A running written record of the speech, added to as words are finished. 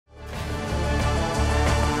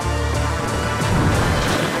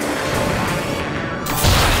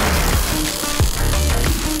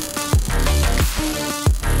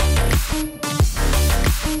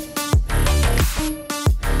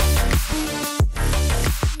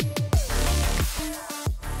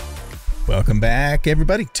Welcome back,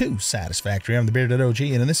 everybody, to Satisfactory. I'm the Bearded OG,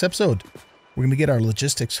 and in this episode, we're going to get our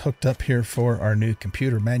logistics hooked up here for our new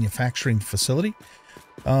computer manufacturing facility.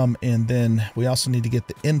 And then we also need to get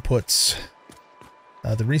the inputs,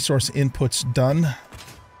 the resource inputs done.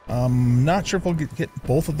 Not sure if we'll get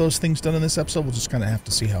both of those things done in this episode. We'll just kind of have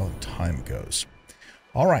to see how time goes.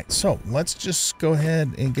 All right, so let's just go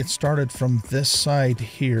ahead and get started from this side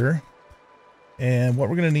here. And what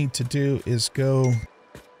we're going to need to do is go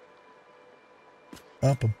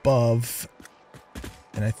up above,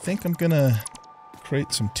 and I think I'm going to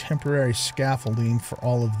create some temporary scaffolding for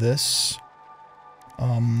all of this.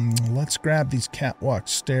 Let's grab these catwalk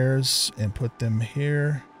stairs and put them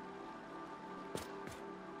here.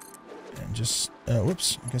 And just,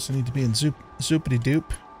 whoops, I guess I need to be in zoopity-doop.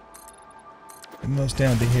 Bring those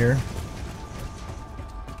down to here.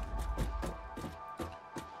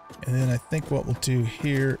 And then I think what we'll do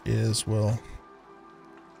here is we'll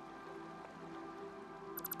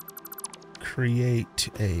create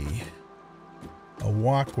a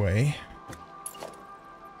walkway.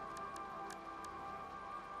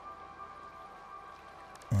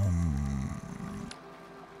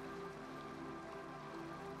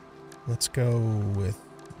 Let's go with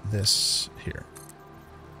this here.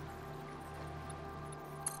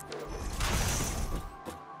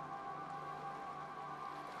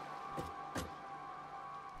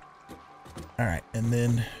 All right, and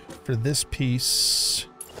then for this piece,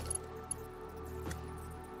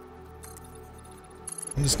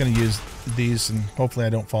 I'm just going to use these, and hopefully I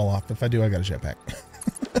don't fall off. If I do, I got a jetpack.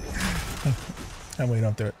 That way I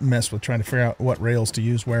don't have to mess with trying to figure out what rails to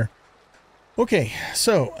use where. Okay,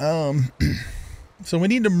 so so we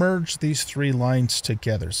need to merge these three lines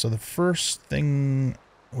together. So the first thing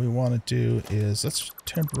we want to do is let's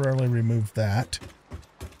temporarily remove that.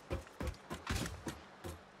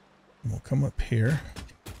 We'll come up here.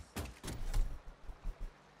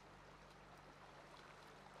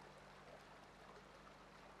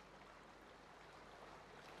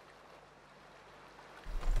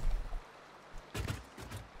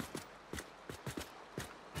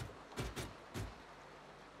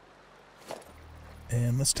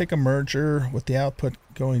 And let's take a merger with the output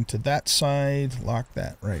going to that side. Lock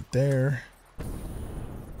that right there.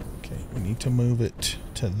 Okay, we need to move it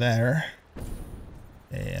to there.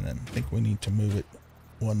 And I think we need to move it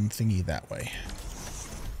one thingy that way.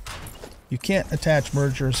 You can't attach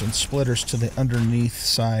mergers and splitters to the underneath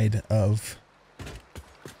side of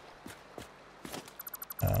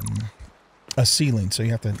a ceiling, so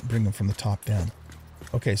you have to bring them from the top down.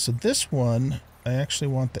 Okay, so this one, I actually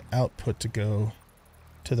want the output to go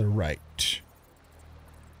to the right.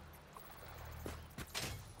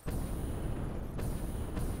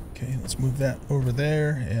 Okay, let's move that over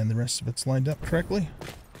there, and the rest of it's lined up correctly.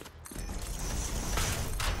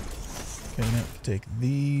 Okay, now take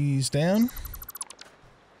these down.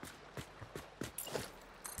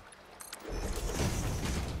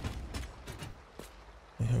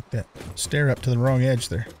 I hooked that stair up to the wrong edge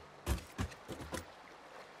there.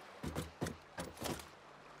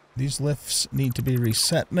 These lifts need to be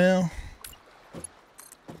reset now.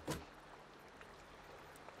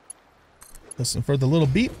 Listen for the little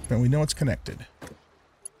beep, and we know it's connected.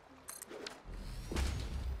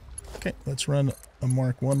 Okay, let's run a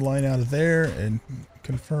Mark 1 line out of there and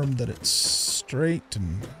confirm that it's straight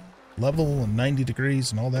and level and 90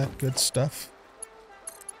 degrees and all that good stuff.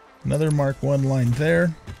 Another Mark 1 line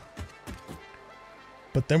there.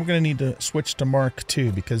 But then we're going to need to switch to Mark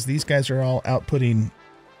 2 because these guys are all outputting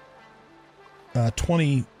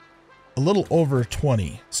 20, a little over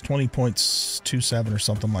 20. It's 20.27 or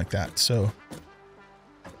something like that. So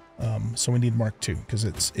so we need Mark 2 because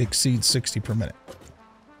it exceeds 60 per minute.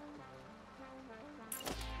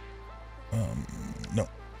 No,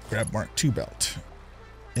 grab Mark 2 belt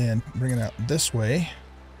and bring it out this way.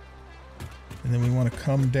 And then we want to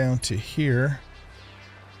come down to here.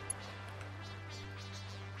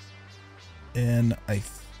 And I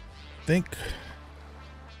think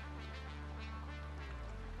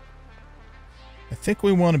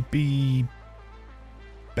we want to be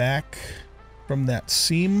back from that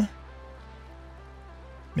seam.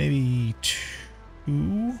 Maybe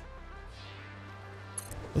 2.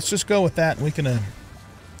 Let's just go with that. We can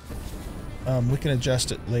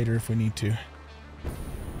adjust it later if we need to.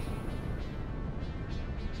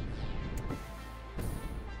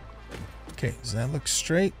 Okay, does that look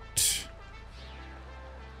straight?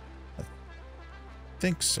 I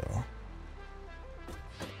think so.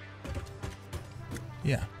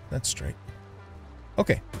 Yeah, that's straight.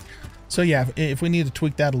 Okay, so yeah, if we need to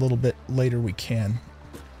tweak that a little bit later, we can.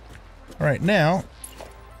 All right, now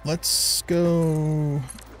let's go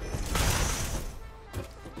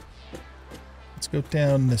go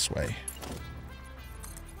down this way.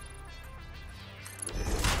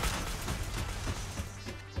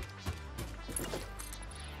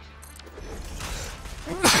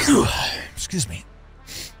 Excuse me.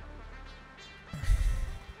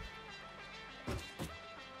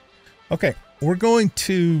 Okay, we're going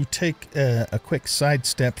to take a quick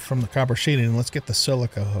sidestep from the copper sheeting and let's get the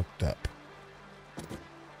silica hooked up.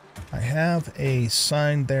 I have a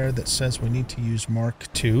sign there that says we need to use Mark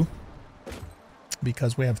II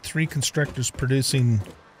because we have 3 constructors producing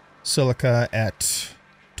silica at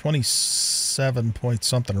 27 point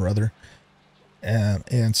something or other.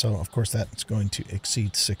 And so, of course, that's going to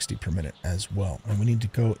exceed 60 per minute as well. And we need to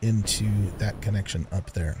go into that connection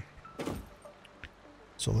up there.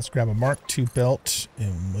 So let's grab a Mark II belt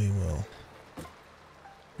and we will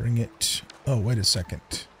bring it. Oh, wait a second.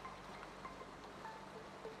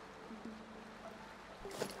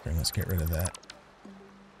 Here, let's get rid of that.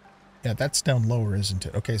 Yeah, that's down lower, isn't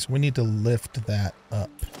it? Okay, so we need to lift that up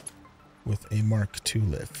with a Mark II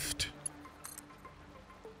lift.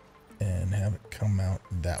 And have it come out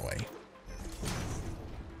that way.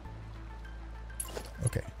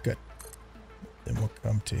 Okay, good. Then we'll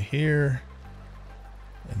come to here.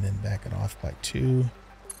 And then back it off by 2.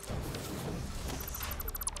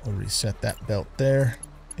 We'll reset that belt there.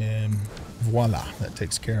 And voila, that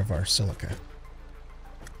takes care of our silica.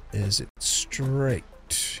 Is it straight?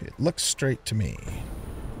 It looks straight to me.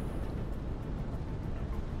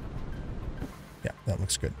 Yeah, that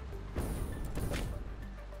looks good.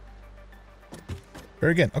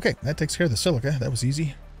 Very good. Okay, that takes care of the silica. That was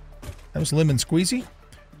easy. That was lemon squeezy.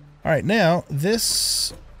 All right, now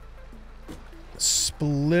this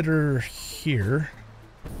splitter here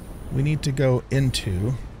we need to go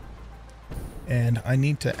into, and I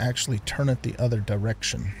need to actually turn it the other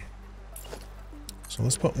direction. So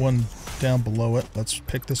let's put one down below it. Let's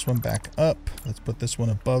pick this one back up. Let's put this one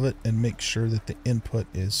above it and make sure that the input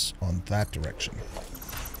is on that direction.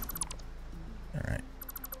 All right.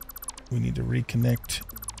 We need to reconnect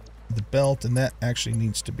the belt, and that actually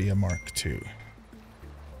needs to be a Mark II.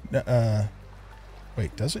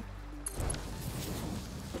 Wait, does it?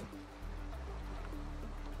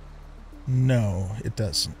 No, it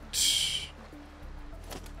doesn't.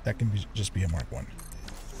 That can just be a Mark I.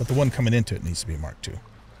 But the one coming into it needs to be a Mark II.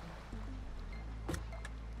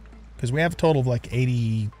 Because we have a total of like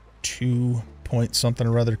 82 point something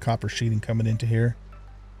or other copper sheeting coming into here.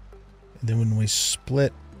 And then when we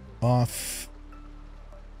split off,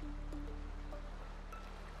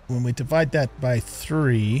 when we divide that by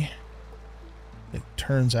 3, it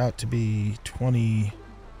turns out to be 20,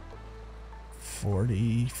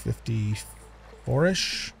 40,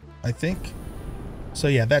 54-ish, I think. So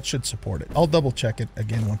yeah, that should support it. I'll double check it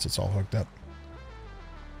again once it's all hooked up.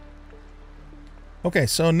 Okay,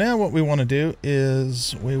 so now what we want to do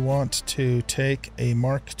is we want to take a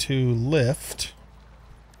Mark II lift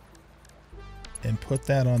and put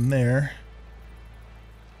that on there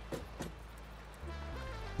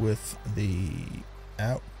with the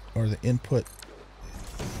out or the input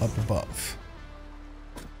up above,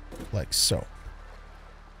 like so.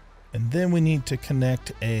 And then we need to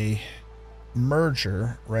connect a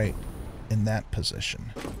merger right in that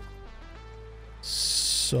position.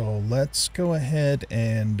 So let's go ahead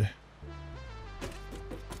and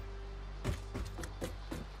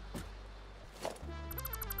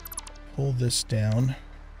pull this down.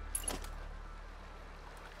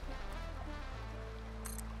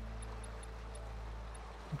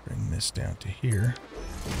 Bring this down to here.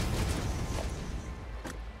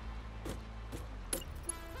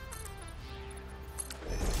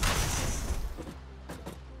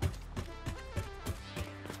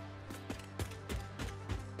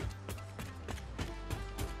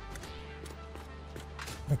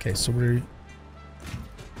 Okay, so we're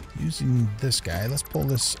using this guy. Let's pull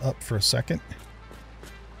this up for a second.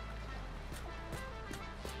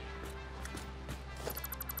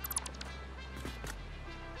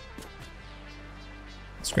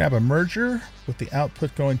 Let's grab a merger with the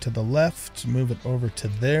output going to the left, move it over to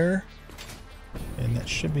there, and that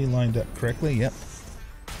should be lined up correctly. Yep.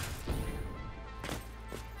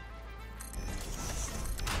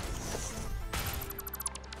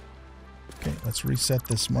 Okay, let's reset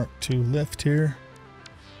this Mark II lift here.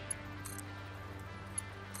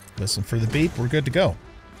 Listen for the beep. We're good to go.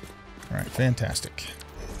 All right, fantastic.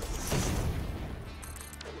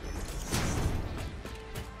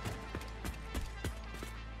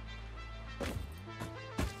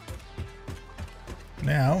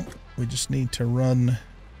 Now, we just need to run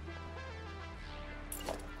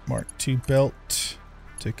Mark II belt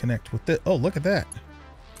to connect with it. Oh, look at that.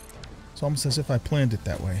 It's almost as if I planned it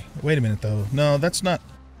that way. Wait a minute, though. No, that's not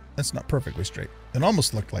perfectly straight. It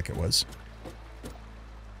almost looked like it was.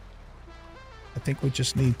 I think we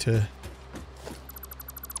just need to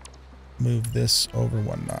move this over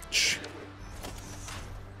one notch.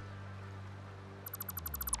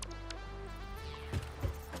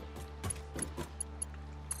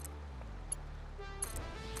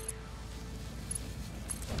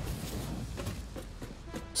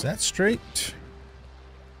 Is that straight?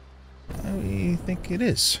 I think it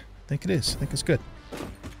is. I think it is. I think it's good.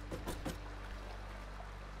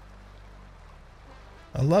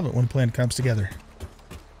 I love it when a plan comes together.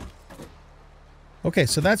 Okay,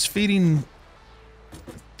 so that's feeding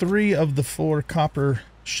 3 of the 4 copper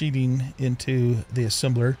sheeting into the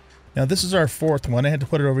assembler. Now this is our 4th one. I had to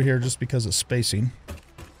put it over here just because of spacing.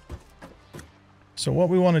 So what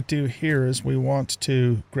we want to do here is we want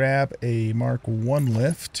to grab a Mark 1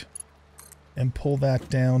 lift and pull that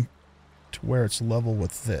down to where it's level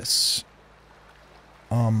with this.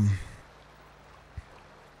 And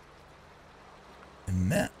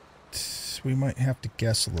that, we might have to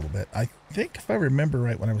guess a little bit. I think if I remember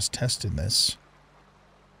right when I was testing this,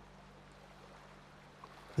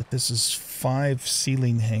 that this is 5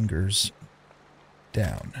 ceiling hangers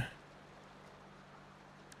down.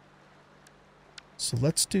 So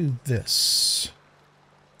let's do this.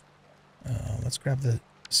 Let's grab the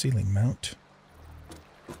ceiling mount.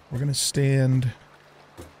 We're going to stand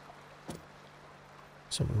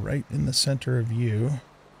so we're right in the center of you.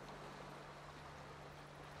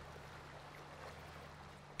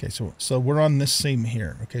 Okay, so we're on this seam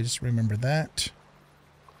here. Okay, just remember that.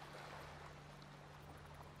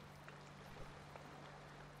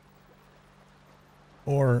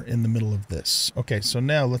 Or in the middle of this. Okay, so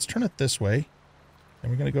now let's turn it this way.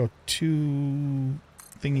 And we're going to go 2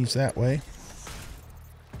 thingies that way.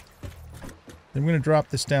 Then we're going to drop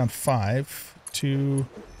this down 5. 2,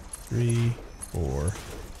 3, 4,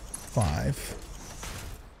 5.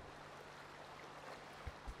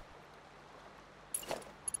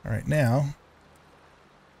 All right, now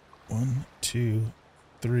 1, 2,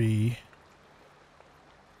 3.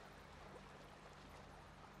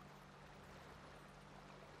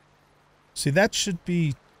 See, that should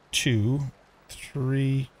be 2,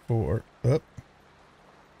 3, 4. Up.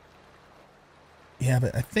 Yeah,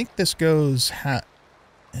 but I think this goes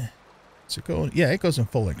does it go? Yeah, it goes in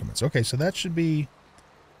full increments. Okay, so that should be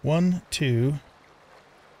 1, 2,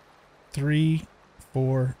 3,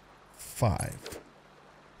 4, 5.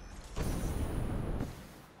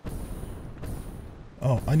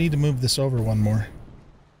 Oh, I need to move this over one more.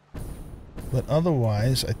 But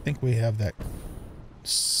otherwise, I think we have that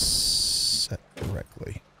set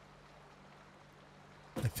correctly.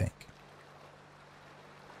 I think.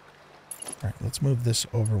 All right, let's move this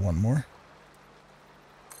over one more.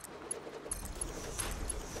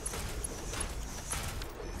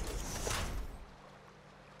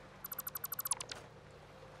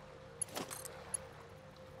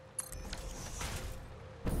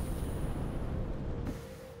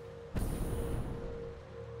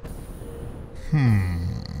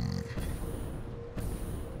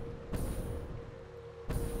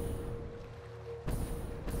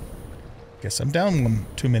 Guess I'm down one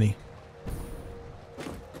too many.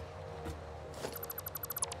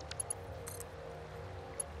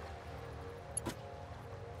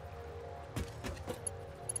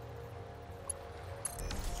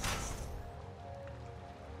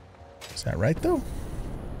 Is that right, though?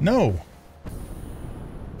 No.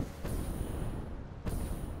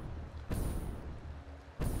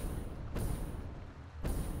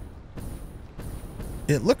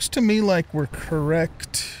 It looks to me like we're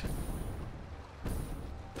correct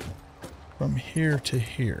from here to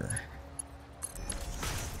here.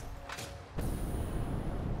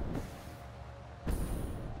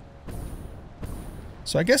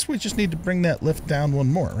 So I guess we just need to bring that lift down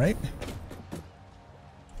one more, right?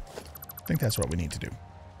 I think that's what we need to do.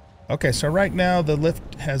 Okay, so right now the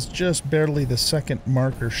lift has just barely the second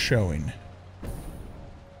marker showing.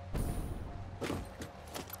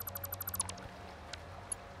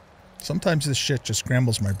 Sometimes this shit just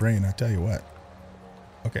scrambles my brain, I tell you what.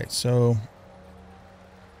 Okay, so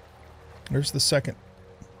there's the second.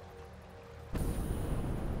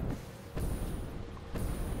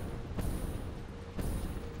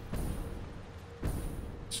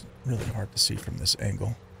 It's really hard to see from this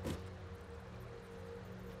angle.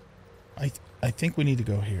 I think we need to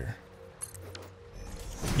go here.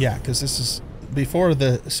 Yeah, because this is... Before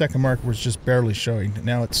the second marker was just barely showing.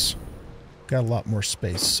 Now it's got a lot more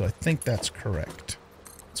space, so I think that's correct.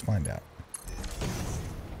 Let's find out.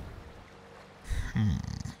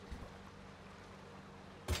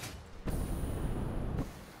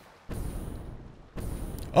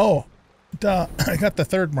 Oh, duh. I got the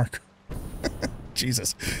third marker.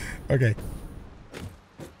 Jesus. Okay.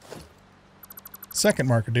 Second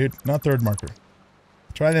marker, dude. Not third marker.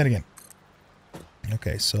 Try that again.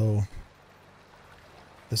 Okay, so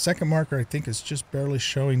the second marker I think is just barely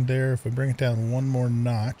showing there. If we bring it down one more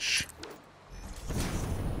notch.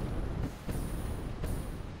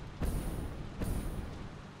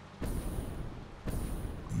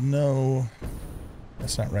 No,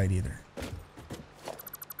 that's not right either.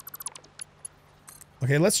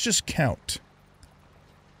 Okay, let's just count.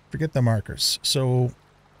 Forget the markers. So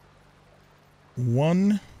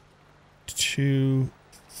 1, 2,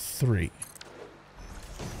 3.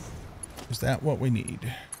 Is that what we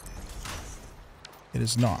need? It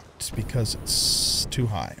is not, because it's too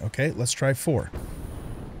high. Okay, let's try 4.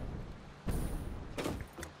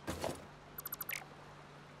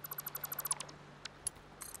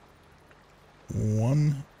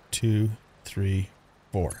 One, 2, 3,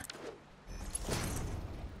 4.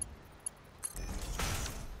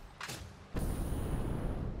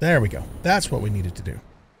 There we go. That's what we needed to do.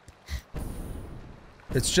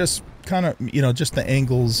 It's just kind of, you know, just the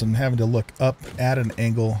angles and having to look up at an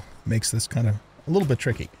angle makes this kind of a little bit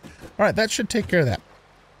tricky. All right, that should take care of that.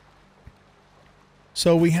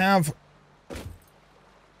 So we have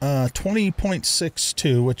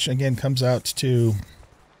 20.62, which again comes out to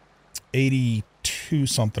 82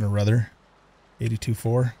 something or other.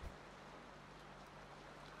 82.4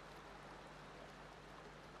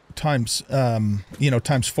 times, you know,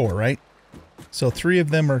 times 4, right? So 3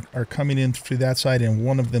 of them are coming in through that side, and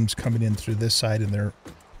 1 of them's coming in through this side, and they're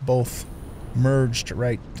both merged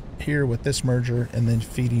right here with this merger, and then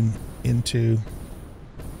feeding into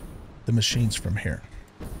the machines from here.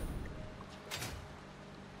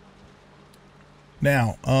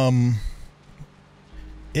 Now,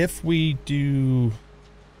 if we do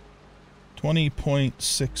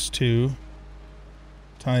 20.62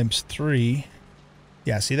 times 3,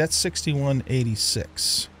 yeah, see, that's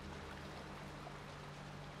 6186.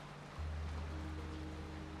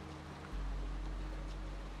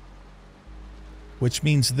 Which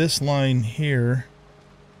means this line here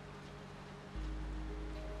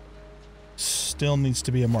still needs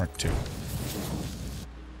to be a Mark II.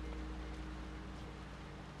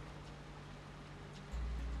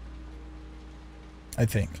 I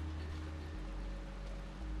think.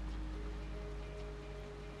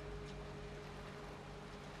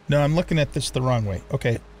 No, I'm looking at this the wrong way.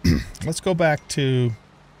 Okay, let's go back to...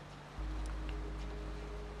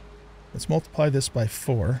 Let's multiply this by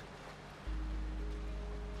 4.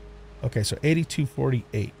 Okay, so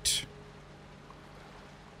 8248.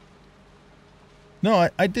 No,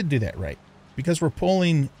 I did do that right. Because we're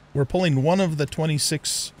pulling one of the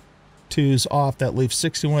 26 2s off. That leaves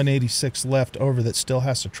 6186 left over that still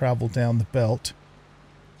has to travel down the belt.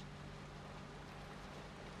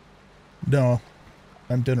 No,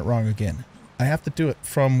 I'm doing it wrong again. I have to do it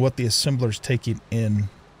from what the assembler's taking in.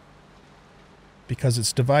 Because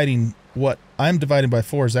it's dividing what I'm dividing by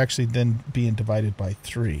 4 is actually then being divided by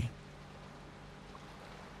 3.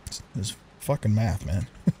 This fucking math, man.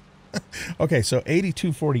 Okay, so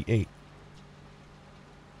 8248.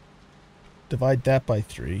 Divide that by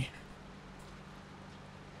 3.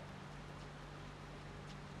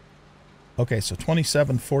 Okay, so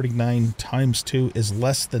 2749 times 2 is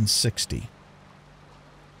less than 60.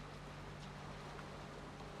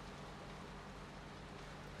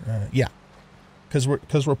 Yeah, because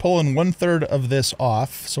we're pulling 1/3 of this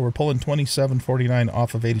off, so we're pulling 2749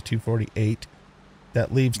 off of 8248.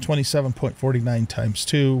 That leaves 27.49 times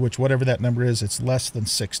 2, which whatever that number is, it's less than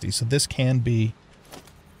 60. So this can be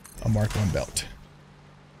a Mark I belt.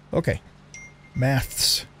 Okay.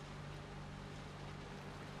 Maths.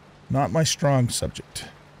 Not my strong subject,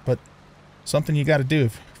 but something you got to do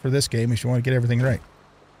for this game if you want to get everything right.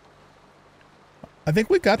 I think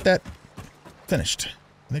we got that finished.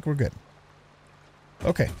 I think we're good.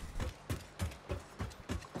 Okay.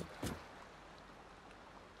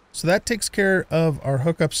 So that takes care of our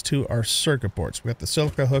hookups to our circuit boards. We got the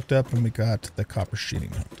silica hooked up and we got the copper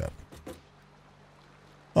sheeting hooked up.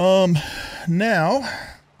 Now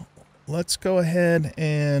let's go ahead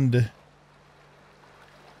and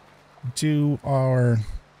do our,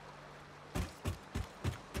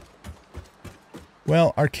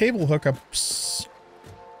 well, our cable hookups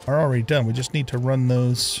are already done. We just need to run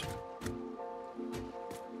those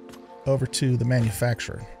over to the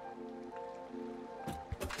manufacturer.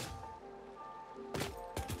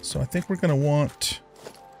 So I think we're going to want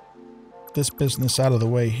this business out of the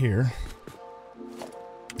way here.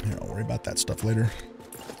 I'll worry about that stuff later,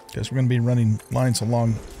 because we're going to be running lines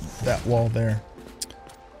along that wall there.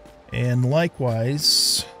 And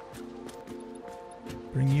likewise,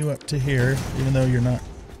 Bring you up to here, even though you're not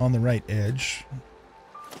on the right edge.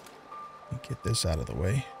 Get this out of the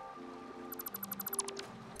way.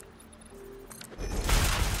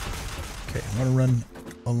 Okay, I'm going to run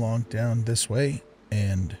along down this way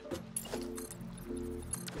and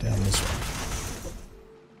down this way.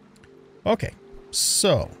 Okay,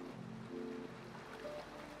 so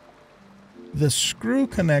the screw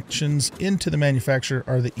connections into the manufacturer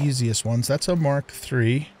are the easiest ones. That's a Mark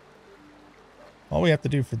III. All we have to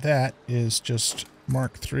do for that is just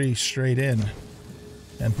Mark III straight in.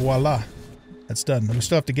 And voila. That's done. We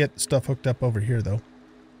still have to get stuff hooked up over here, though.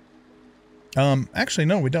 Actually,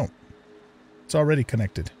 no, we don't. It's already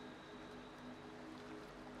connected.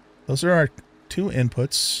 Those are our two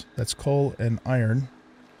inputs. That's coal and iron.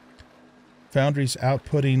 Foundry's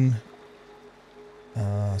outputting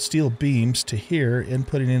steel beams to here,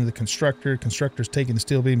 inputting into the constructor. Constructor's taking the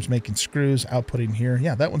steel beams, making screws, outputting here.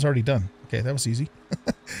 Yeah, that one's already done. Okay, that was easy.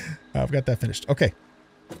 I've got that finished. Okay.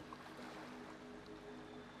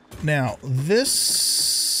 Now,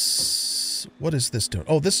 this... What is this doing?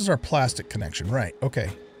 Oh, this is our plastic connection. Right,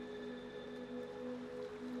 okay.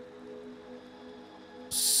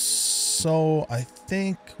 So, I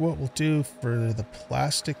think what we'll do for the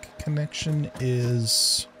plastic connection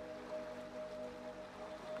is...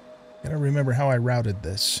 Gotta remember how I routed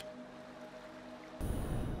this.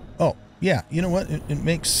 Oh, yeah, you know what? It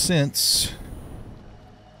makes sense.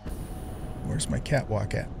 Where's my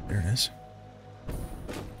catwalk at? There it is.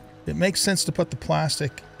 It makes sense to put the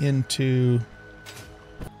plastic into...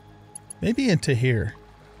 Maybe into here.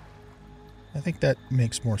 I think that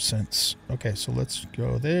makes more sense. Okay, so let's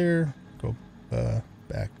go there. Go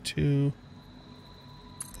back to...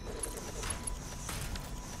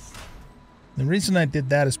 The reason I did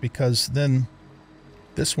that is because then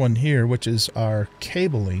this one here, which is our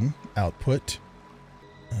cabling output,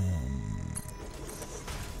 I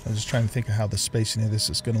was just trying to think of how the spacing of this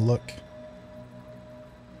is going to look.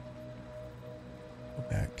 Go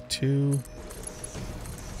back to...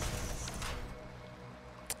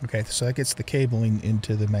 Okay, so that gets the cabling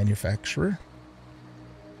into the manufacturer.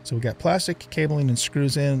 So we got plastic, cabling, and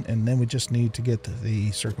screws in, and then we just need to get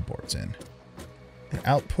the circuit boards in. The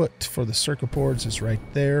output for the circuit boards is right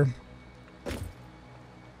there.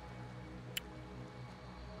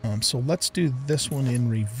 So let's do this one in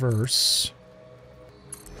reverse.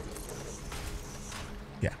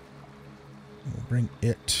 Yeah. We'll bring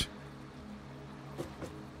it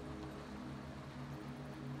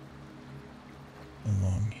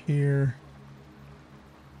along here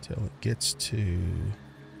till it gets to...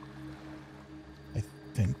 I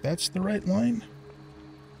think that's the right line.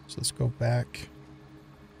 So let's go back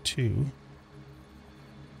to...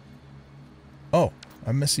 Oh,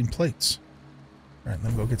 I'm missing plates. All right,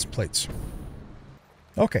 let me go get some plates.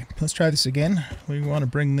 Okay, let's try this again. We want to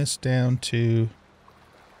bring this down to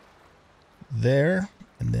there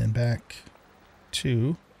and then back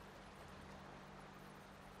to...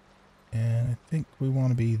 And I think we want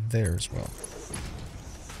to be there as well.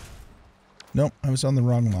 Nope, I was on the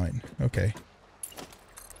wrong line. Okay.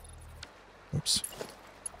 Oops.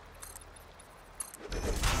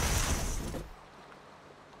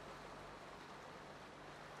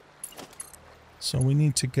 So we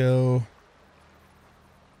need to go...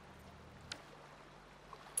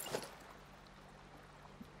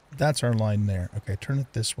 That's our line there. Okay, turn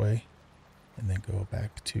it this way and then go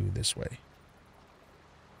back to this way.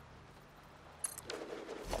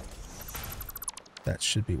 That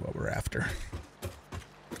should be what we're after.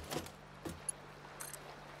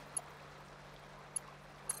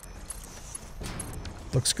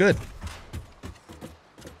 Looks good.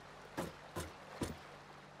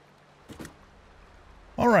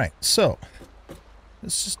 All right, so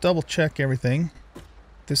let's just double check everything.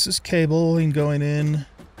 This is cabling going in.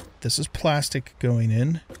 This is plastic going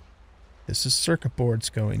in. This is circuit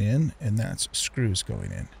boards going in, and that's screws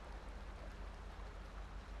going in.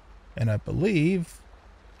 And I believe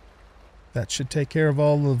that should take care of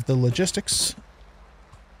all of the logistics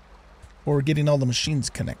for getting all the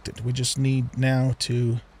machines connected. We just need now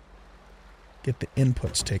to get the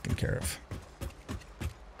inputs taken care of.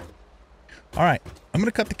 All right, I'm going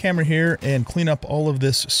to cut the camera here and clean up all of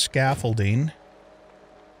this scaffolding.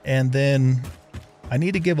 And then I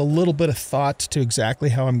need to give a little bit of thought to exactly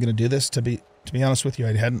how I'm going to do this. To be honest with you,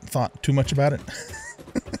 I hadn't thought too much about it.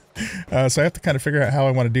 So I have to kind of figure out how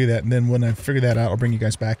I want to do that. And then when I figure that out, I'll bring you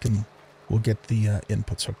guys back and we'll get the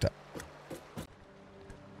inputs hooked up.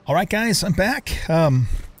 All right, guys, I'm back.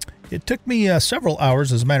 It took me several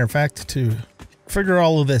hours, as a matter of fact, to figure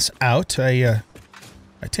all of this out. I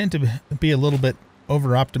tend to be a little bit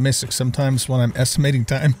over-optimistic sometimes when I'm estimating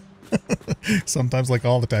time. Sometimes, like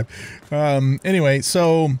all the time. Anyway,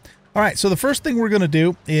 so, all right. So the first thing we're going to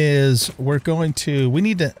do is we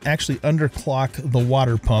need to actually underclock the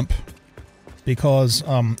water pump because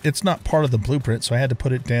it's not part of the blueprint. So I had to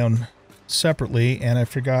put it down separately and I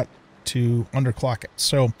forgot to underclock it.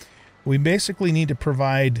 So we basically need to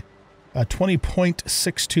provide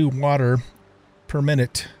 20.62 water per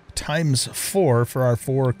minute times 4 for our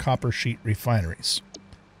 4 copper sheet refineries.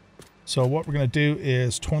 So what we're going to do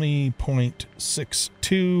is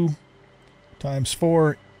 20.62 times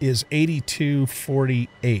 4 is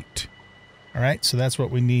 8248. All right, so that's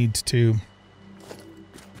what we need to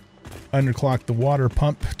underclock the water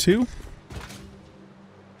pump to.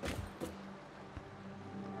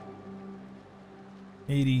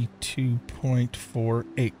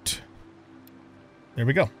 $82.48. There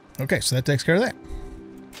we go. Okay, so that takes care of that.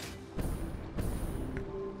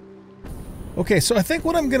 Okay, so I think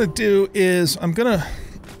what I'm gonna do is I'm gonna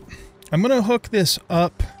hook this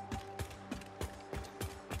up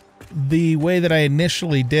the way that I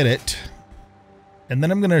initially did it, and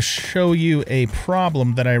then I'm gonna show you a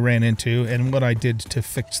problem that I ran into and what I did to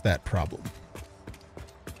fix that problem.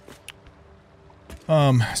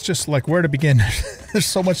 It's just like where to begin. There's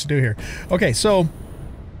so much to do here. Okay, so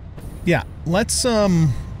yeah, let's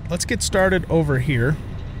get started over here.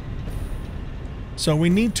 So we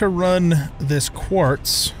need to run this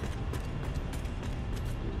quartz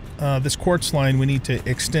line. We need to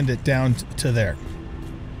extend it down to there.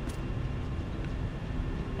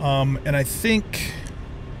 And I think,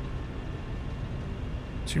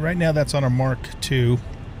 see, right now that's on a Mark II.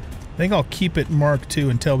 I think I'll keep it Mark II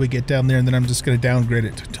until we get down there, and then I'm just going to downgrade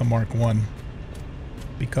it to Mark I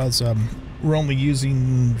because we're only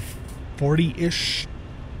using 40-ish,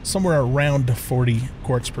 somewhere around 40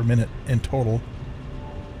 quarts per minute in total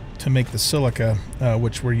to make the silica,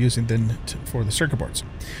 which we're using then for the circuit boards.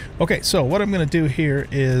 Okay, so what I'm going to do here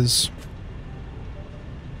is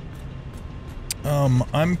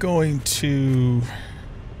I'm going to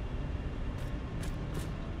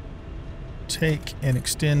take and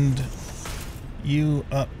extend you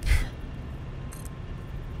up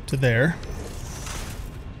to there,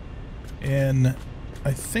 and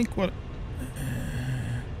I think what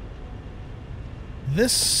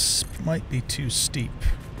this might be too steep.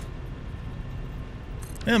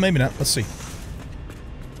 Yeah, maybe not. Let's see.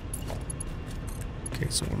 Okay,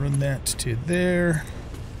 so we'll run that to there.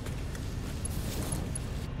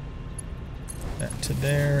 That to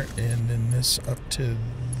there, and then this up to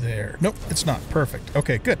there. Nope, it's not. Perfect.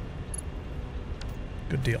 Okay, good.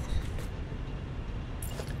 Good deal.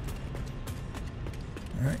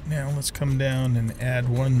 Alright, now let's come down and add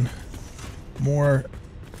one more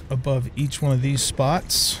above each one of these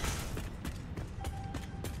spots.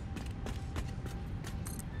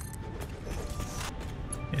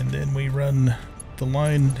 And then we run the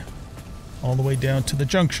line all the way down to the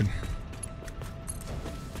junction.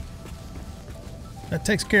 That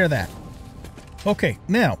takes care of that. Okay,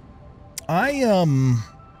 now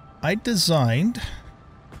I designed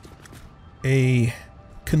a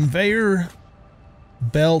conveyor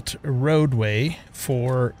belt roadway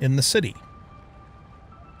in the city,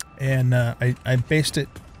 and I based it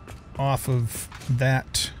off of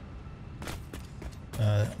that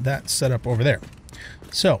setup over there.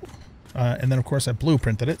 So, and then of course I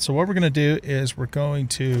blueprinted it. So what we're going to do is we're going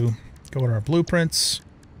to go to our blueprints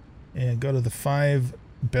and go to the 5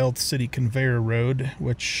 belt city conveyor road,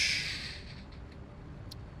 which,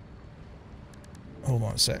 hold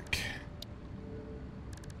on a sec.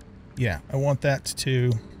 Yeah, I want that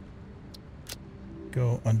to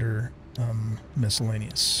go under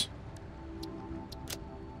miscellaneous.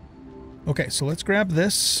 Okay, so let's grab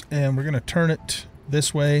this and we're going to turn it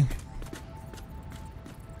this way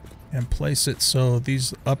and place it so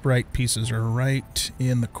these upright pieces are right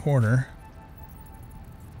in the corner,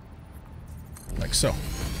 like so.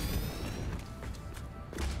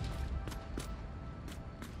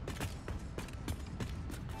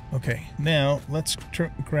 Okay, now let's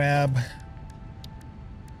grab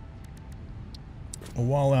a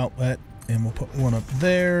wall outlet and we'll put one up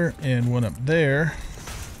there and one up there,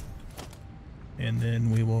 and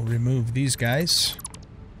then we will remove these guys.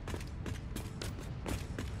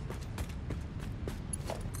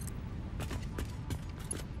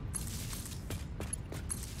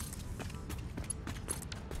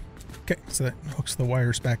 Okay, so that hooks the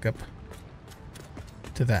wires back up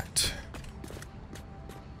to that.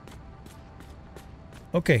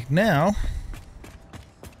 Okay, now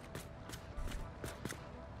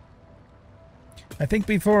I think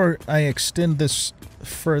before I extend this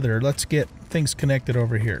further, let's get things connected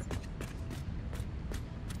over here.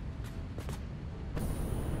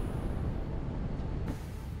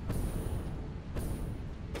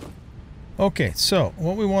 Okay, so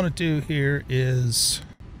what we want to do here is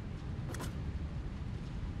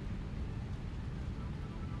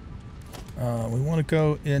we want to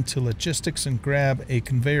go into logistics and grab a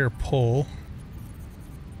conveyor pole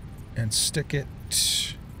and stick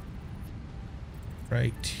it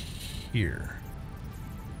right here.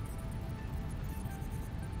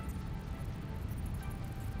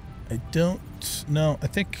 I don't know. I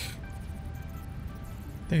think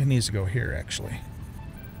it needs to go here, actually.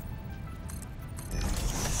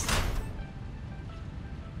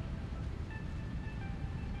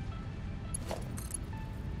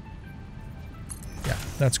 Yeah,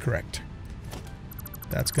 that's correct.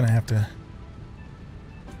 That's going to have to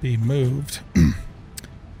be moved.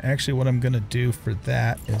 Actually, what I'm going to do for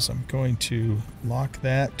that is I'm going to lock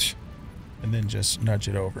that and then just nudge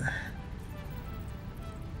it over.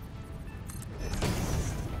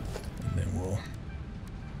 And then we'll...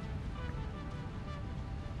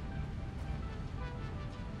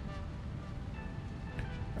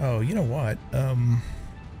 Oh, you know what?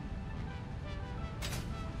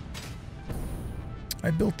 I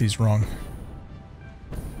built these wrong.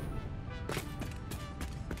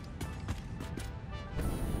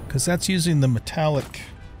 Because that's using the metallic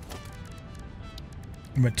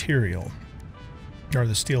material. Or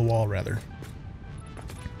the steel wall, rather.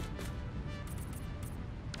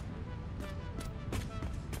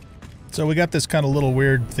 So we got this kind of little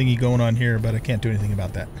weird thingy going on here, but I can't do anything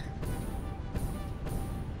about that.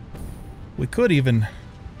 We could even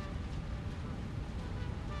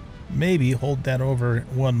maybe hold that over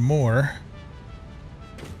one more.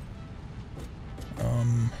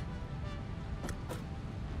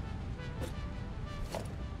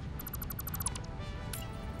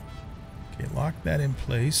 Okay, lock that in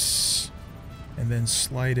place and then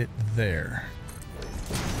slide it there.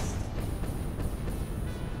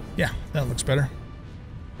 Yeah, that looks better.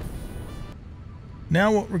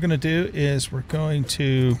 Now what we're going to do is we're going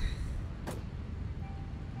to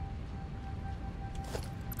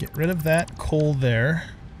get rid of that coal there.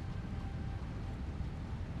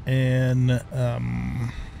 And I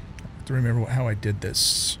have to remember how I did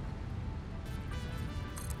this.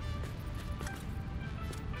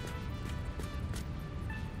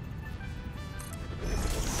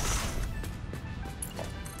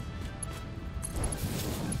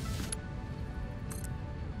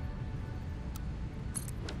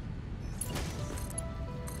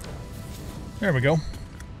 There we go.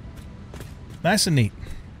 Nice and neat.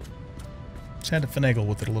 Just had to finagle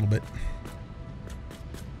with it a little bit.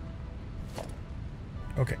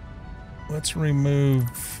 Okay. Let's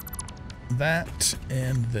remove that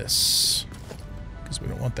and this, because we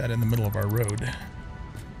don't want that in the middle of our road.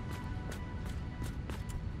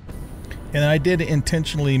 And I did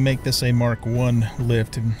intentionally make this a Mark 1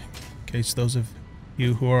 lift, in case those of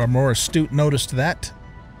you who are more astute noticed that.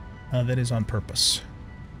 That is on purpose,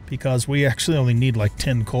 because we actually only need like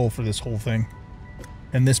 10 coal for this whole thing.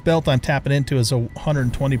 And this belt I'm tapping into is a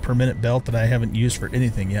 120 per minute belt that I haven't used for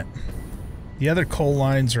anything yet. The other coal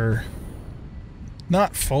lines are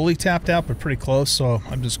not fully tapped out, but pretty close, so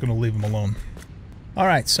I'm just going to leave them alone.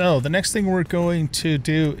 Alright, so the next thing we're going to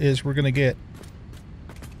do is we're going to get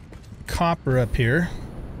copper up here.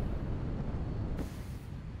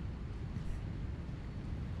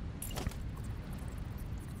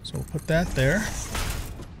 So we'll put that there.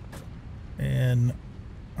 And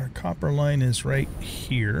our copper line is right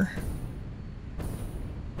here.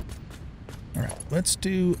 Alright, let's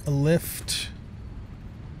do a lift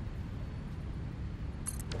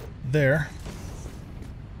there.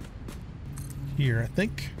 Here, I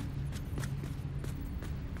think.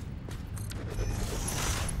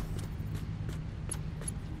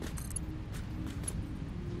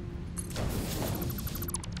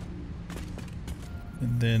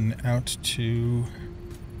 And then out to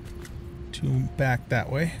back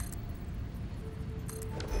that way.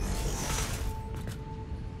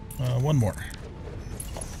 One more.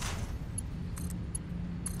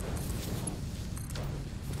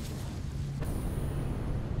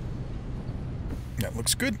 That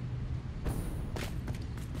looks good.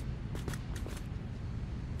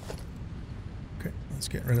 Okay, let's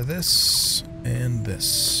get rid of this and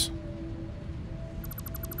this.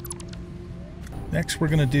 Next, we're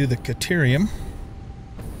going to do the caterium.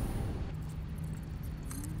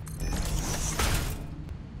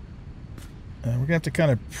 We're going to have to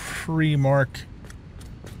kind of pre-mark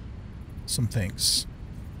some things.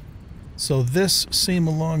 So this seam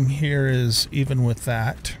along here is even with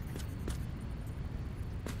that.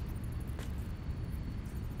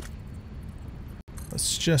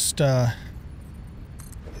 Let's just set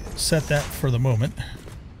that for the moment.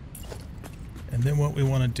 And And then what we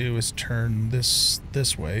want to do is turn this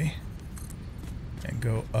way and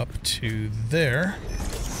go up to there.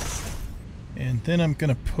 And then I'm going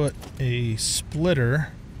to put a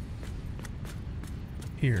splitter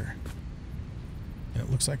here. And it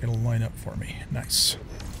looks like it'll line up for me. Nice.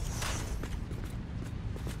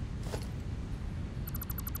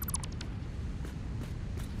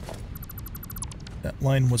 That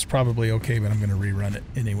line was probably okay, but I'm going to rerun it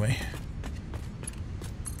anyway.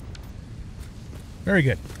 Very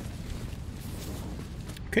good.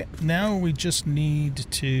 Okay, now we just need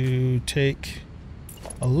to take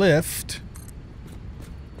a lift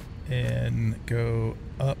and go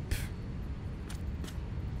up.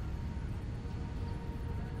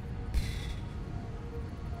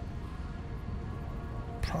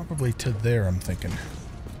 Probably to there, I'm thinking.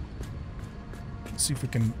 Let's see if we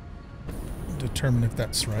can determine if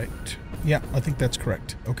that's right. Yeah, I think that's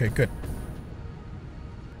correct. Okay, good.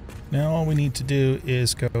 Now all we need to do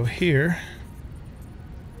is go here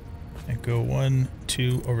and go 1,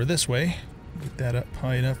 2 over this way. Get that up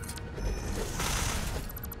high enough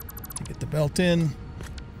to get the belt in.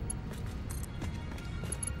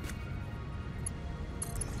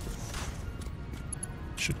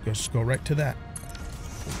 Should just go right to that.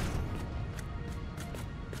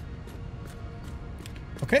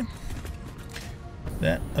 Okay.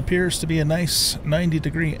 That appears to be a nice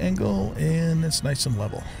 90-degree angle, and it's nice and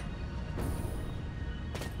level.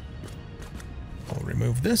 I'll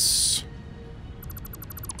remove this.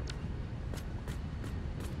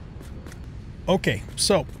 Okay,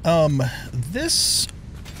 so this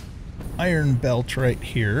iron belt right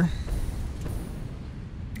here,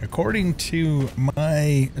 according to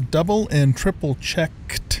my double and triple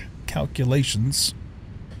checked calculations,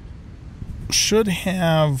 should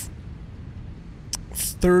have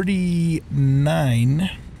 39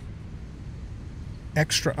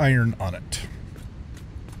 extra iron on it.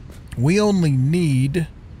 We only need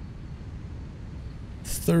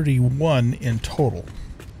 31 in total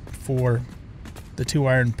for the 2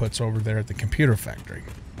 iron puts over there at the computer factory.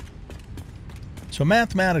 So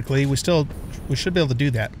mathematically, we should be able to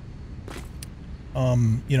do that.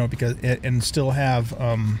 You know, because and still have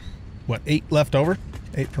what, 8 left over,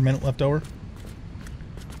 8 per minute left over.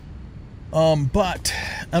 But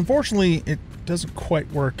unfortunately, it doesn't quite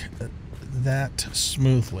work that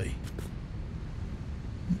smoothly.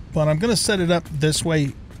 But I'm going to set it up this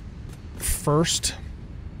way first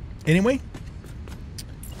anyway.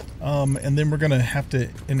 And then we're going to have to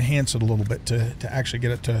enhance it a little bit to actually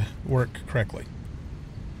get it to work correctly.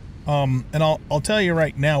 And I'll tell you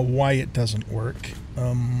right now why it doesn't work.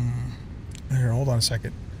 Here, hold on a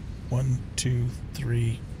second. 1, 2,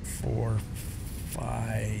 3, 4,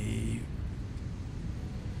 5.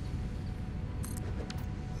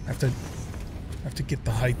 I have to get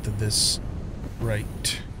the height of this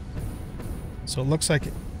right. So it looks like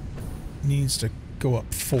it needs to go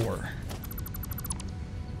up 4.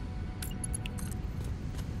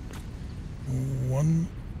 1,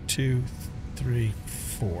 2, 3,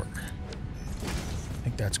 4. I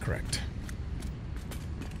think that's correct.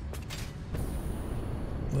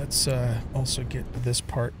 Let's also get this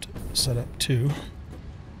part set up too.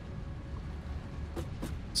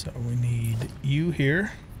 So we need you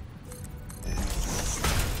here.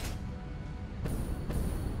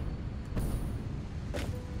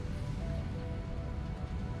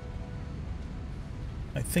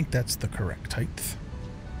 I think that's the correct height.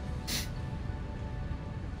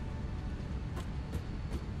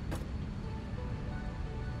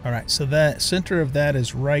 All right, so that center of that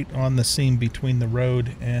is right on the seam between the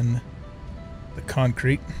road and the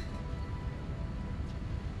concrete.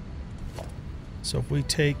 So if we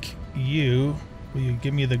take you, will you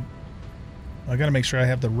give me the... I gotta make sure I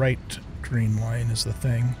have the right green line is the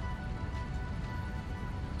thing.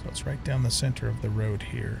 So it's right down the center of the road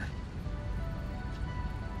here.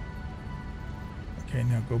 Okay,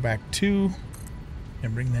 now go back 2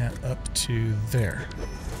 and bring that up to there.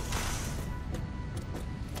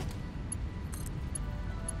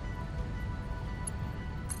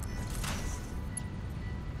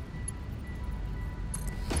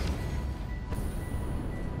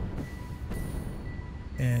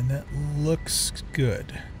 And that looks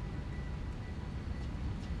good.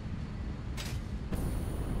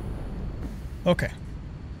 Okay.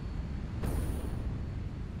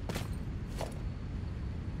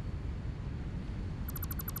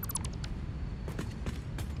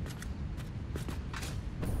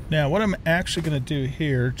 Now, what I'm actually going to do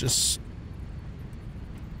here, just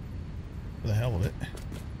for the hell of it,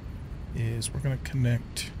 is we're going to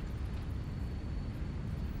connect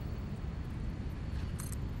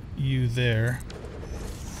you there.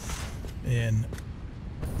 and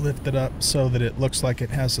lift it up so that it looks like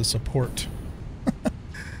it has a support.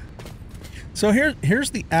 So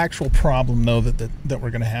here's the actual problem, though, that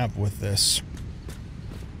we're going to have with this.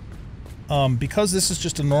 Because this is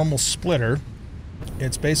just a normal splitter,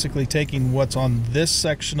 it's basically taking what's on this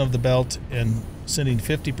section of the belt and sending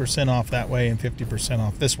 50% off that way and 50%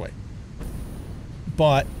 off this way.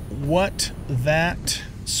 But what that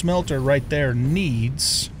smelter right there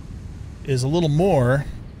needs is a little more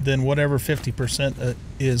than whatever 50%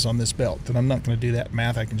 is on this belt. And I'm not going to do that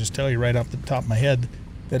math. I can just tell you right off the top of my head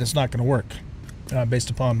that it's not going to work based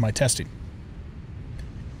upon my testing.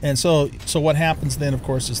 And so what happens then, of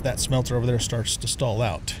course, is that smelter over there starts to stall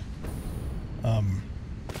out.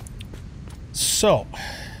 So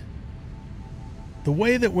the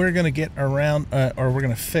way that we're going to get around, or we're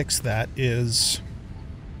going to fix that is,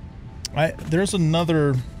 there's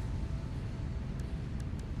another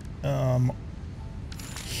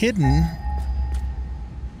hidden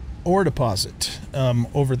ore deposit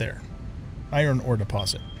over there, iron ore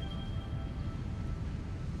deposit.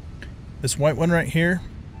 This white one right here,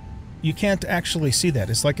 you can't actually see that.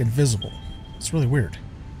 It's like invisible. It's really weird.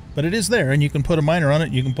 But it is there, and you can put a miner on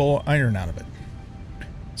it, you can pull iron out of it.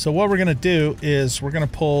 So what we're going to do is we're going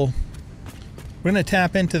to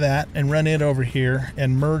tap into that and run it over here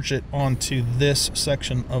and merge it onto this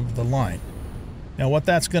section of the line. Now what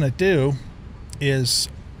that's going to do is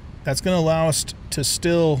that's going to allow us to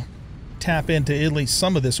still tap into at least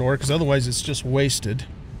some of this ore, because otherwise it's just wasted,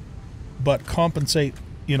 but compensate,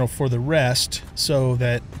 you know, for the rest, so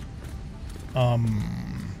that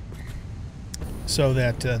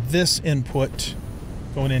this input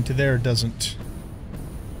going into there doesn't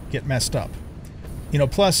get messed up. You know,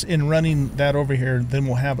 plus in running that over here, then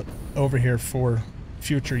we'll have it over here for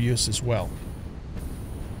future use as well.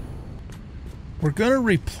 We're going to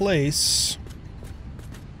replace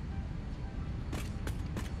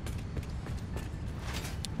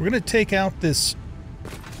we're going to take out this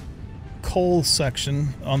coal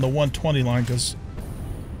section on the 120 line because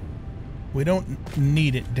we don't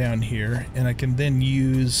need it down here, and I can then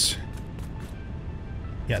use,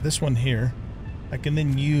 yeah, this one here. I can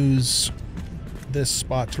then use this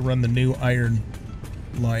spot to run the new iron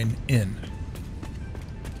line in.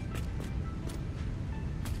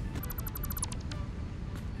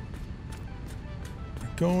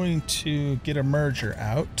 We're going to get a merger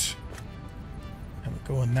out. Have it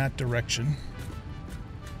go in that direction.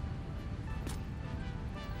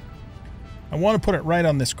 I want to put it right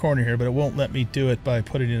on this corner here, but it won't let me do it by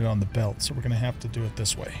putting it on the belt, so we're going to have to do it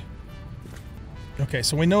this way. Okay,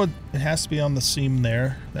 so we know it has to be on the seam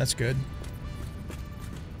there. That's good.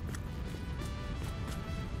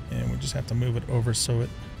 And we just have to move it over so it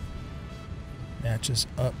matches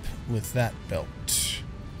up with that belt,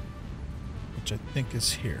 which I think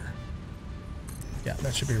is here. Yeah,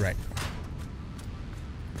 that should be right.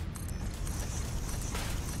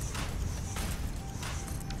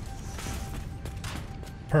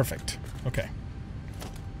 Perfect. Okay.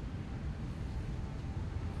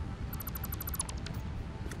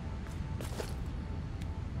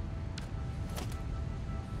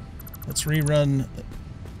 Let's rerun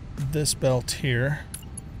this belt here.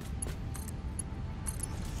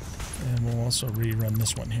 And we'll also rerun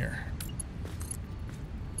this one here.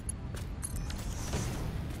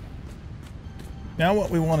 Now what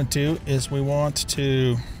we want to do is we want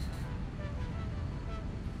to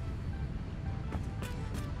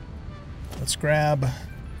let's grab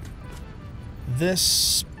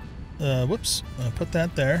this, put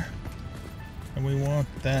that there, and we want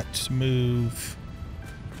that to move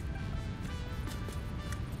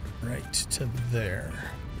right to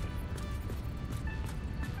there.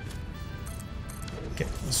 Okay,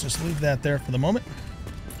 let's just leave that there for the moment.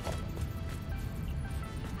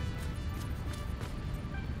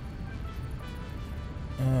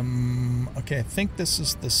 Okay, I think this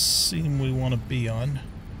is the seam we want to be on.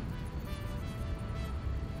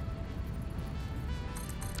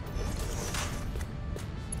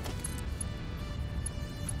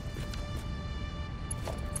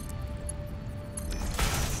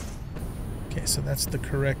 Okay, so that's the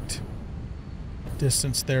correct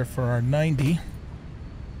distance there for our 90.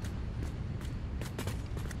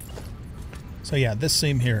 So yeah, this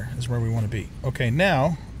seam here is where we want to be. Okay,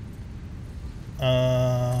 now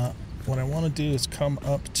what I want to do is come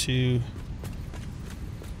up to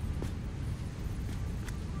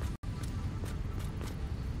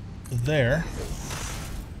there.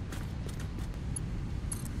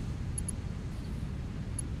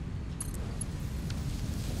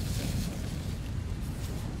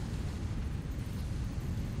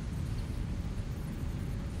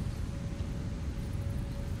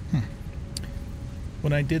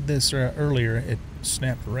 When I did this earlier, it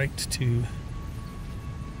snapped right to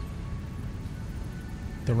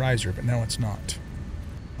the riser, but now it's not.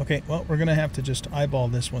 Okay, well, we're going to have to just eyeball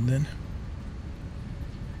this one then.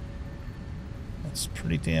 That's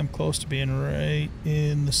pretty damn close to being right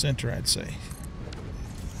in the center, I'd say.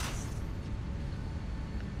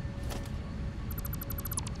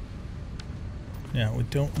 Now, we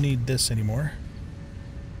don't need this anymore.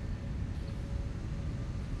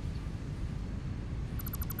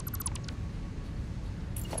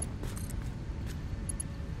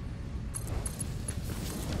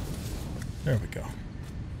 There we go.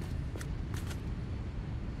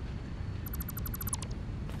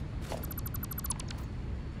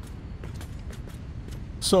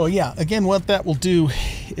 So yeah, again, what that will do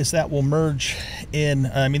is that will merge in,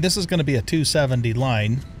 I mean, this is going to be a 270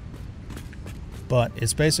 line, but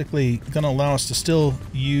it's basically going to allow us to still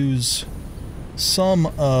use some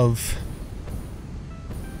of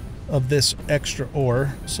this extra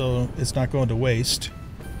ore, so it's not going to waste.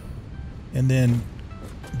 And then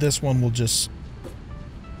this one will just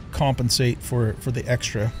compensate for the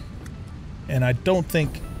extra. And I don't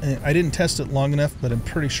think, I didn't test it long enough, but I'm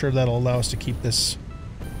pretty sure that'll allow us to keep this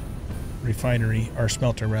refinery, or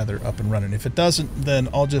smelter rather, up and running. If it doesn't, then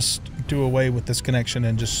I'll just do away with this connection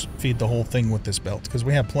and just feed the whole thing with this belt, because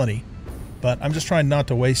we have plenty. But I'm just trying not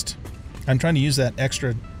to waste, I'm trying to use that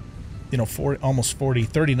extra, you know, almost 40,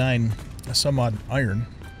 39 some odd iron.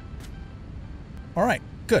 All right,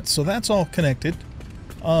 good. So that's all connected.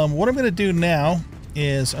 What I'm going to do now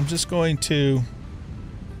is I'm just going to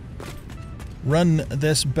run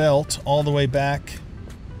this belt all the way back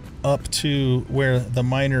up to where the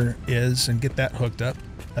miner is and get that hooked up.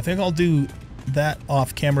 I think I'll do that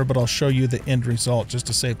off camera, but I'll show you the end result just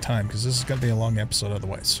to save time, because this is going to be a long episode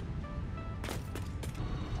otherwise.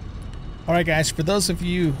 All right, guys, for those of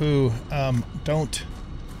you who don't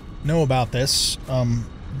know about this,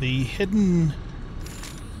 the hidden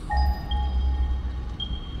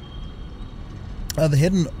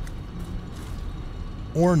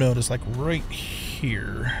ore node is like right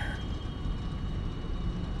here.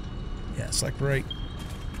 Yeah, it's like right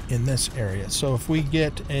in this area. So if we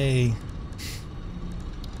get a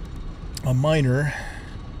miner,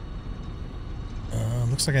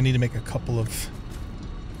 looks like I need to make a couple of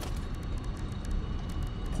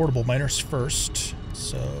portable miners first.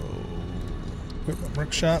 So equipment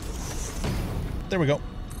workshop. There we go.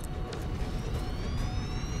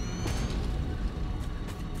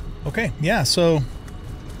 Okay, yeah, so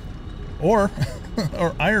ore,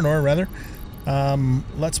 or iron ore rather.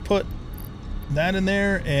 Let's put that in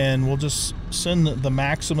there, and we'll just send the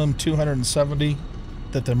maximum 270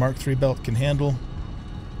 that the Mark III belt can handle.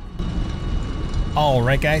 All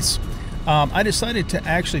right, guys. I decided to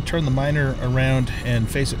actually turn the miner around and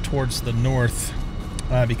face it towards the north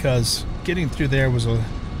because getting through there was a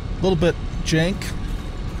little bit jank.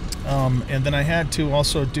 And then I had to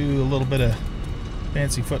also do a little bit of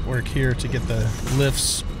fancy footwork here to get the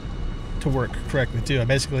lifts to work correctly too. I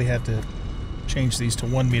basically had to change these to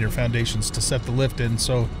 1 meter foundations to set the lift in,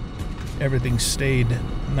 so everything stayed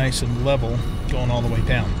nice and level going all the way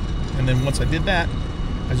down. And then once I did that,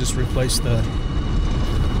 I just replaced the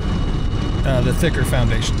thicker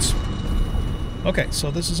foundations. Okay, so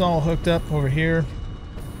this is all hooked up over here,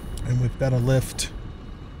 and we've got a lift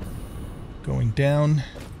going down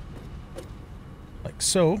like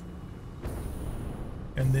so.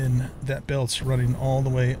 And then that belt's running all the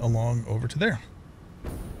way along over to there.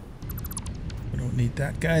 We don't need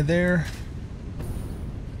that guy there.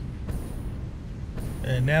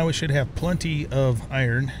 And now we should have plenty of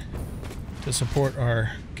iron to support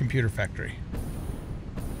our computer factory.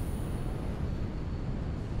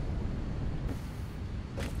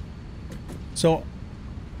 So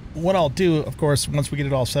what I'll do, of course, once we get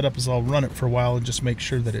it all set up, is I'll run it for a while and just make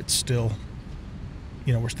sure that it's still,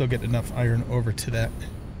 you know, we're still getting enough iron over to that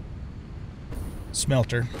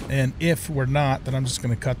smelter. And if we're not, then I'm just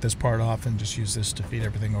going to cut this part off and just use this to feed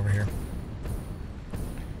everything over here.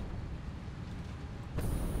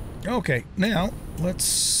 Okay, now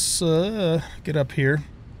let's get up here.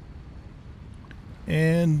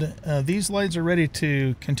 And these lights are ready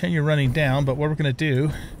to continue running down, but what we're going to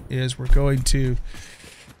do is we're going to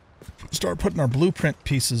start putting our blueprint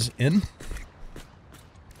pieces in.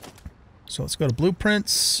 So let's go to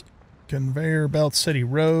blueprints, conveyor belt city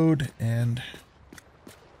road, and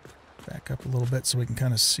back up a little bit so we can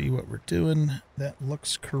kind of see what we're doing. That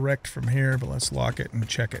looks correct from here, but let's lock it and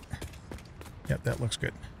check it. Yep, that looks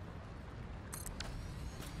good.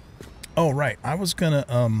 Oh, right. I was gonna,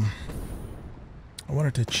 I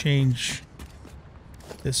wanted to change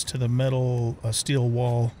this to the metal steel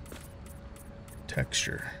wall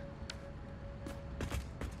texture.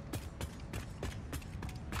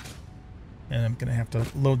 And I'm going to have to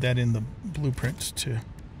load that in the blueprint to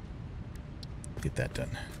get that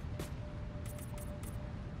done.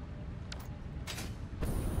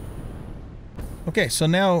 Okay, so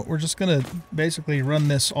now we're just going to basically run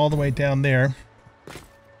this all the way down there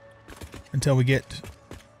until we get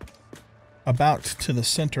about to the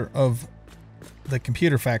center of the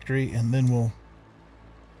computer factory, and then we'll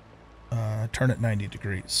turn it 90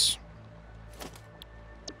 degrees.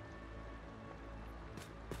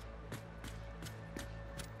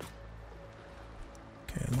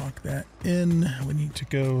 Okay, lock that in. We need to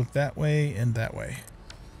go that way and that way.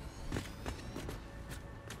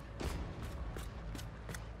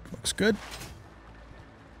 Looks good.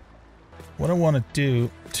 What I want to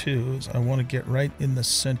do too is I want to get right in the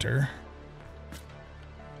center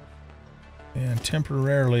and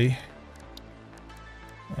temporarily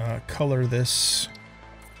color this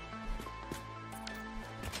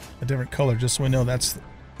a different color just so we know that's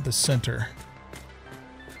the center.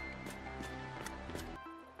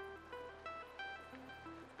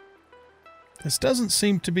 This doesn't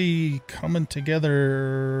seem to be coming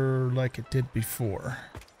together like it did before.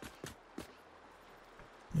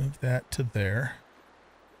 Move that to there.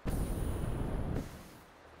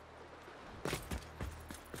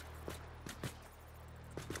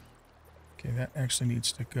 Okay, that actually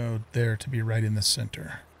needs to go there to be right in the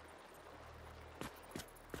center.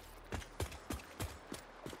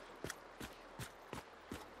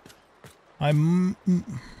 What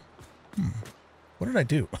did I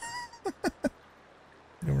do?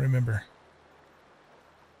 I don't remember.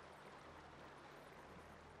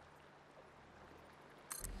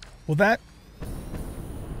 Well,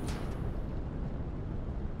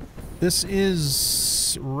 this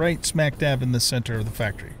is right smack dab in the center of the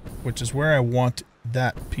factory, which is where I want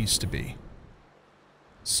that piece to be.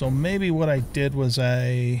 So maybe what I did was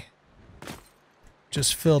I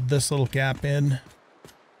just filled this little gap in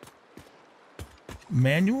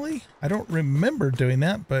manually. I don't remember doing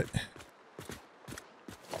that, but...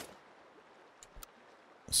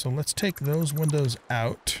 So let's take those windows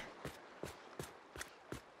out.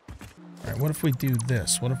 Alright, what if we do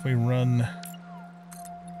this? What if we run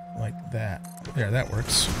like that? There, that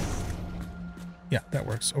works. Yeah, that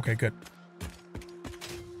works. Okay, good.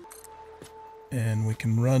 And we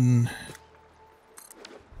can run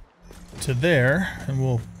to there, and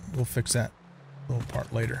we'll fix that little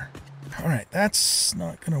part later. Alright, that's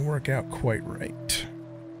not going to work out quite right.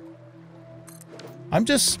 I'm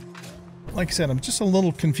just, like I said, I'm just a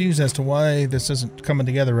little confused as to why this isn't coming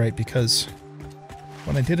together right, because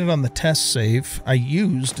when I did it on the test save, I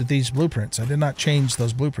used these blueprints. I did not change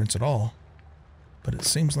those blueprints at all. But it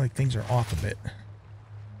seems like things are off a bit.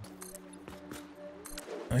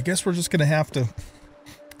 I guess we're just going to have to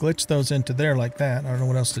glitch those into there like that. I don't know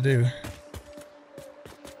what else to do.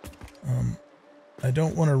 I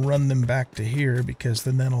don't want to run them back to here because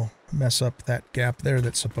then that'll mess up that gap there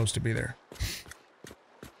that's supposed to be there.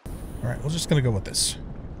 Alright, we're just going to go with this.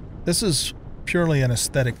 This is purely an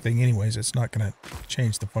aesthetic thing anyways. It's not going to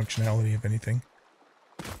change the functionality of anything.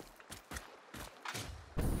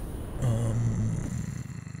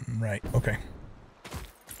 Right, okay.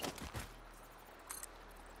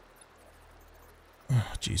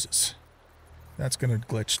 Oh, Jesus. That's going to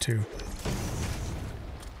glitch too.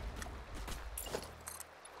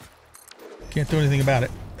 Can't do anything about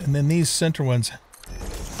it. And then these center ones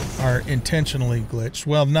are intentionally glitched.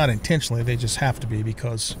 Well, not intentionally, they just have to be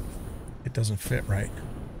because it doesn't fit right.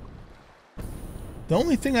 The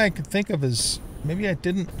only thing I could think of is maybe I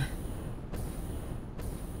didn't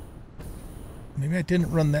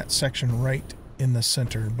run that section right in the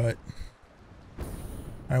center, but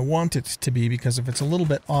I want it to be, because if it's a little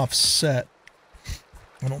bit offset,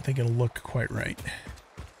 I don't think it'll look quite right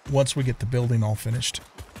once we get the building all finished.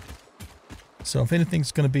 So if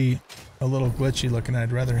anything's going to be a little glitchy looking,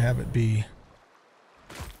 I'd rather have it be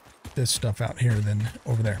this stuff out here than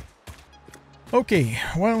over there. Okay,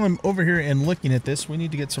 while I'm over here and looking at this, we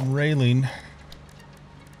need to get some railing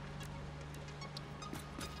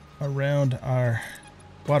around our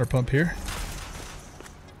water pump here.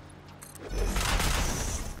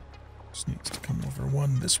 Just needs to come over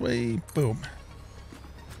one this way. Boom.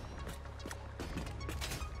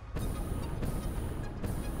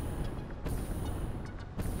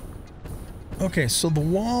 Okay, so the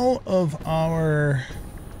wall of our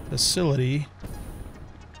facility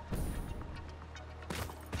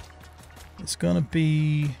is going to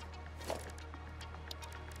be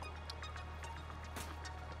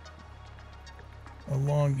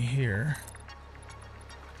along here.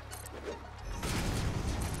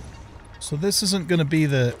 So this isn't going to be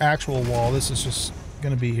the actual wall. This is just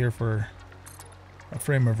going to be here for a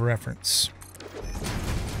frame of reference.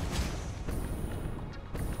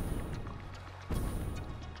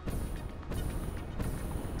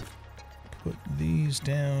 Put these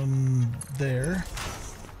down there.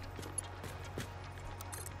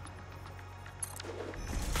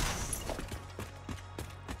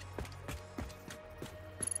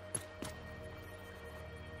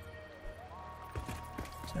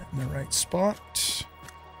 Is that in the right spot?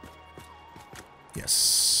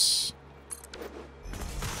 Yes.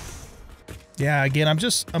 Yeah, again,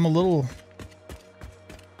 I'm a little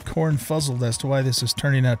corn-fuzzled as to why this is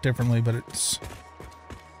turning out differently, but it's...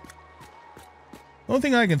 The only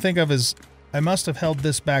thing I can think of is I must have held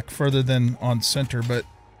this back further than on center, but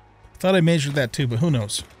I thought I measured that too, but who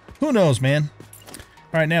knows? Who knows, man?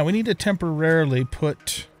 All right, now we need to temporarily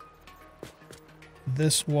put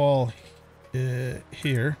this wall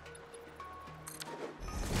here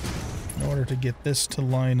in order to get this to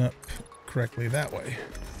line up correctly that way.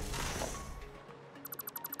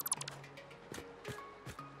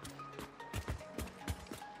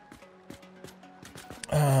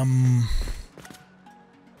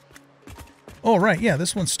 Oh, right, yeah,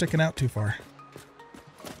 this one's sticking out too far.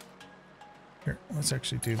 Here, let's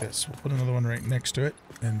actually do this. We'll put another one right next to it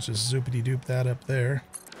and just zoopity-doop that up there.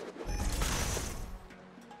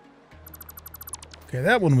 Okay,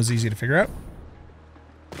 that one was easy to figure out.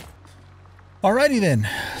 Alrighty then.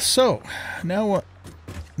 So, now what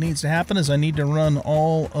needs to happen is I need to run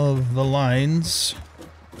all of the lines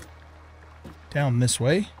down this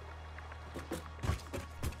way.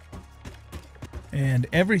 And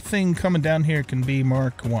everything coming down here can be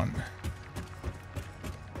Mark 1.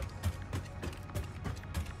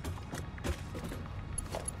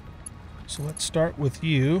 So let's start with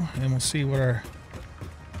you, and we'll see what our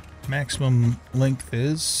maximum length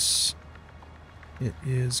is. It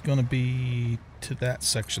is going to be to that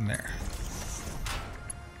section there.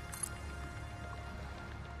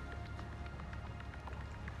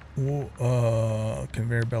 Whoa,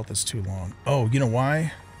 conveyor belt is too long. Oh, you know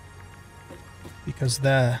why? Because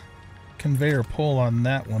the conveyor pull on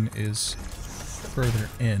that one is further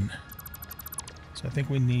in. So I think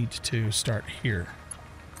we need to start here.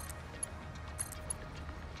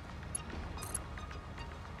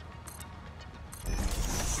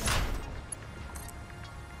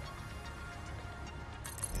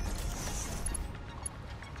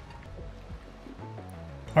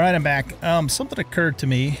 All right, I'm back. Something occurred to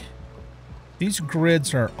me. These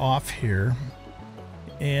grids are off here.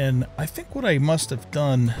 And I think what I must have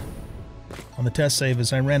done on the test save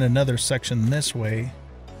is I ran another section this way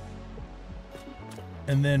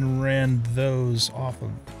and then ran those off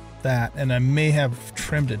of that, and I may have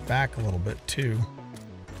trimmed it back a little bit too.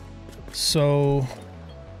 So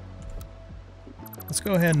let's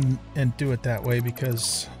go ahead and do it that way,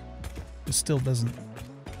 because it still doesn't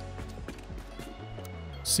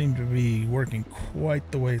seem to be working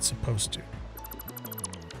quite the way it's supposed to.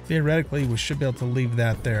 Theoretically, we should be able to leave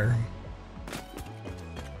that there.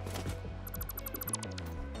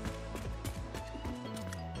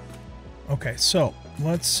 Okay, so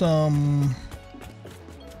let's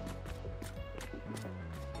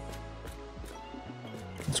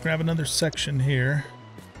grab another section here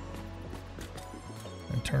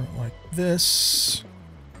and turn it like this.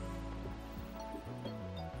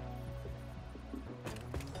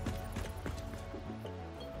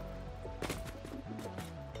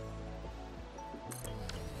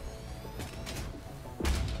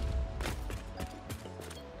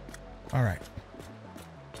 All right.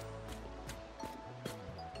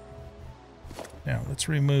 Now let's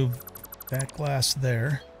remove that glass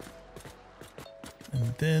there.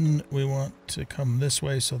 And then we want to come this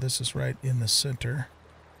way, so this is right in the center.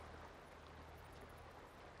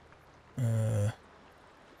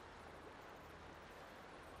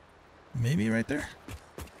 Maybe right there?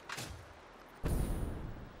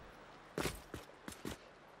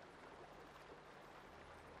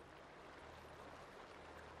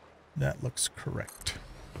 That looks correct.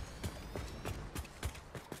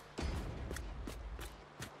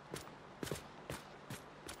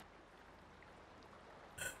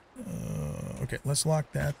 Okay, let's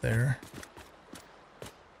lock that there.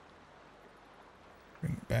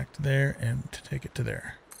 Bring it back to there and take it to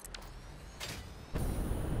there.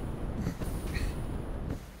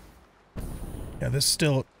 Yeah, this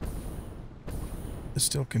still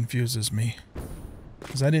confuses me,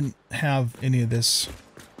 because I didn't have any of this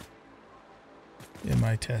in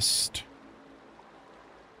my test.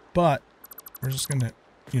 But we're just gonna,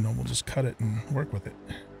 we'll just cut it and work with it.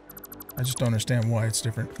 I just don't understand why it's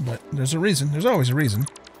different, but there's a reason. There's always a reason.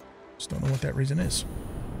 Just don't know what that reason is.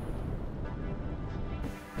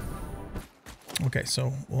 Okay,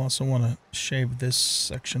 so we'll also want to shave this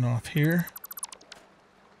section off here.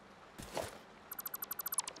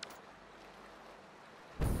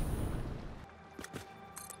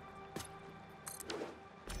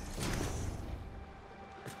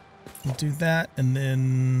 We'll do that, and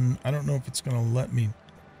then I don't know if it's going to let me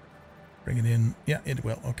bring it in. Yeah, it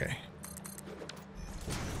will. Okay.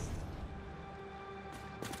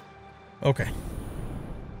 Okay.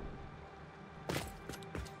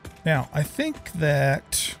 Now, I think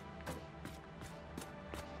that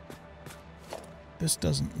this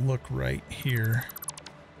doesn't look right here.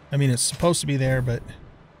 I mean, it's supposed to be there, but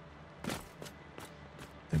I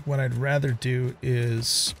think what I'd rather do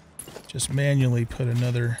is just manually put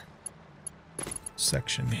another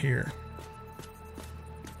section here.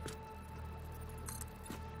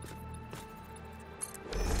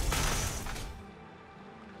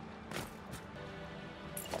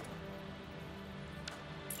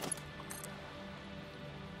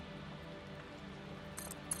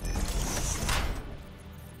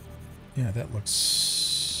 Yeah, that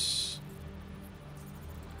looks...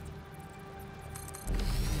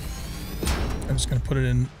 I'm just going to put it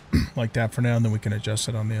in like that for now, and then we can adjust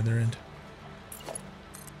it on the other end.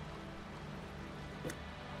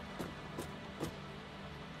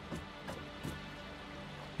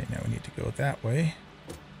 Okay, now we need to go that way.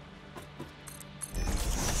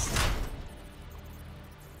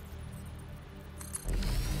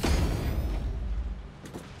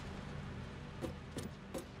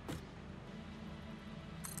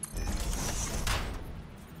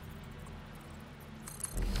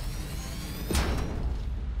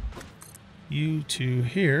 You to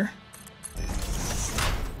here,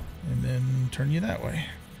 and then turn you that way.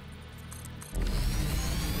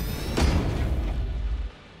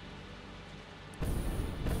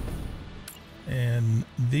 And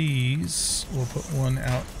these, we'll put one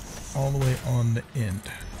out all the way on the end.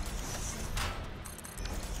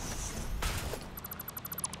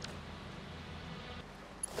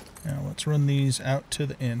 Now let's run these out to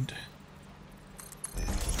the end.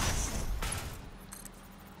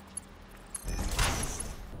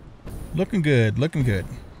 Looking good, looking good.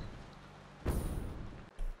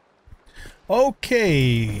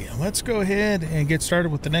 Okay, let's go ahead and get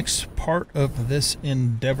started with the next part of this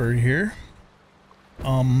endeavor here.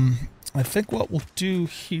 I think what we'll do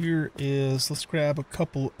here is let's grab a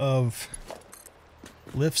couple of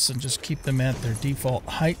lifts and just keep them at their default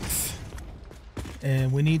height.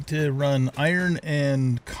 And we need to run iron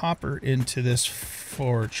and copper into this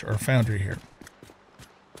forge or foundry here.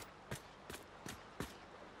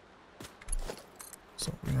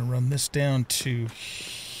 So we're going to run this down to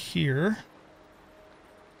here.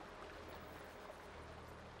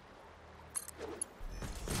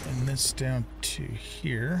 And this down to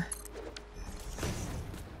here.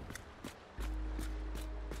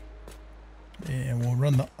 And we'll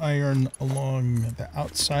run the iron along the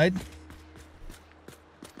outside.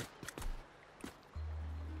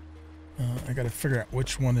 I got to figure out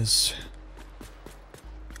which one is...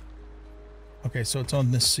 Okay, so it's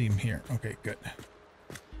on this seam here. Okay, good.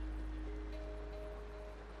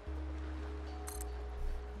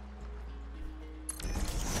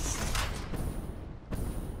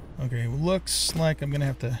 Okay, looks like I'm going to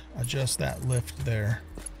have to adjust that lift there.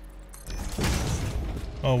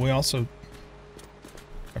 Oh, we also...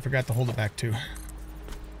 I forgot to hold it back too.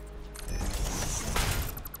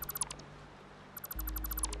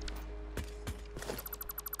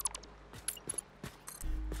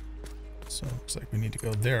 So, looks like we need to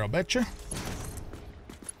go there, I'll betcha.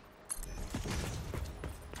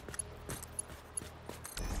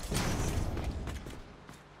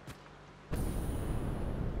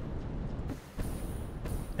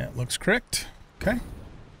 That looks correct. Okay.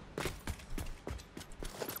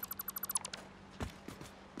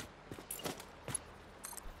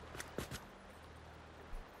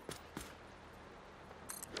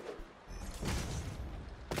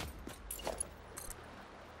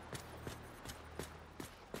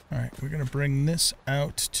 All right, we're going to bring this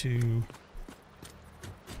out to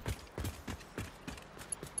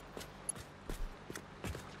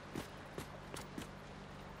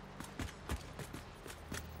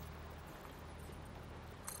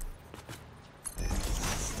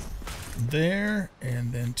there,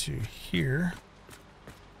 and then to here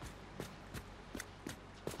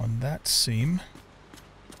on that seam,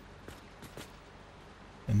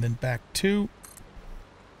 and then back to,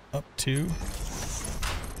 up to,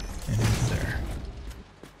 and into there.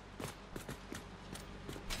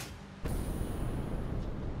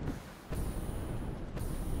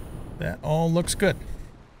 That all looks good.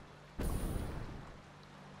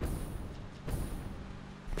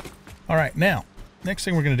 All right, now, next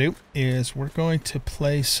thing we're going to do is we're going to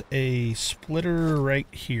place a splitter right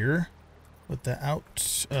here with the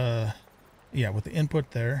with the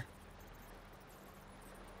input there.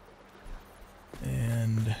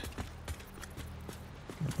 And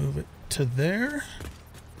move it to there.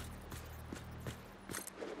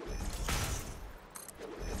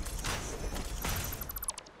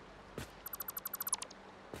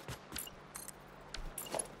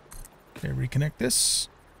 Okay, reconnect this.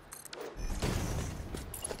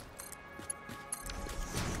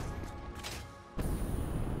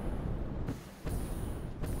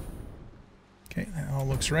 Okay, that all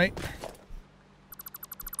looks right.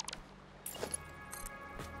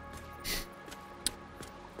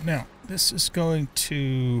 Now, this is going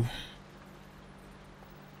to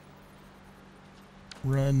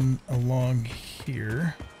run along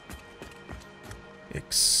here,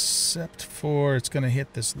 except for it's going to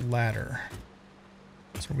hit this ladder.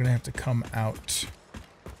 So we're going to have to come out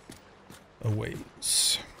a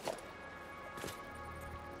ways.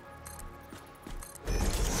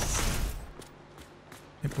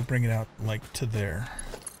 I think we'll bring it out like to there.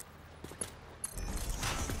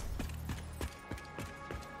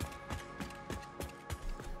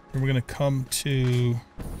 And we're going to come to...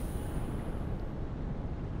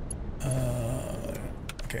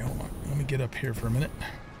 okay, hold on. Let me get up here for a minute.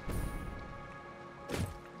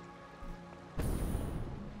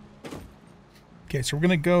 Okay, so we're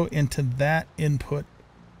going to go into that input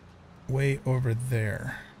way over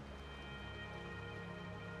there.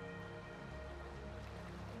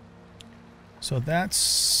 So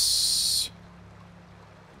that's...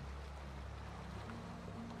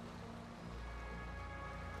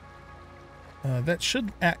 that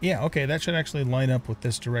should, yeah, okay, that should actually line up with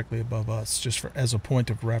this directly above us, just for as a point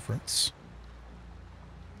of reference.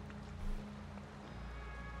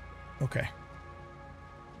 Okay.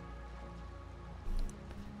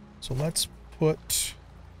 So let's put...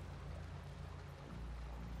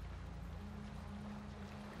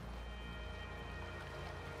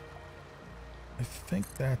 I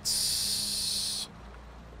think that's...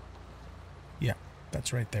 yeah,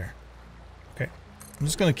 that's right there. Okay. I'm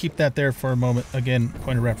just going to keep that there for a moment. Again,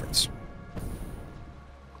 point of reference.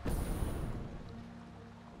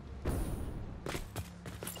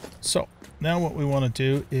 So, now what we want to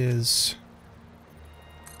do is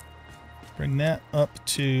bring that up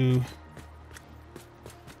to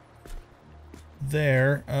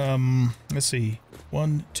there. Let's see.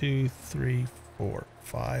 1, 2, 3, 4,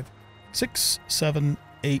 5, 6, 7,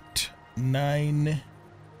 8, 9...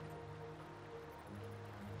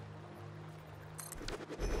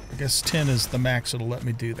 I guess 10 is the max it'll let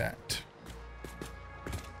me do that.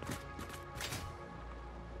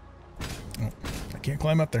 Oh, I can't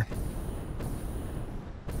climb up there.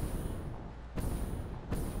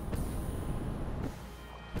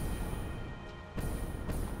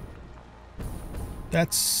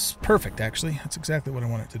 That's perfect, actually. That's exactly what I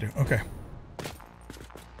want it to do. Okay.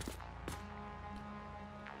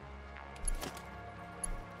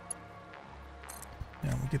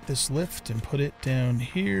 Now we'll get this lift and put it down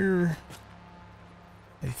here.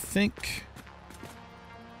 I think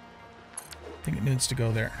it needs to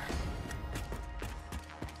go there.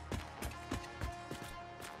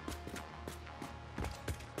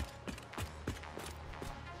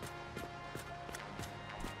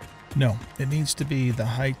 No, it needs to be the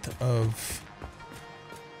height of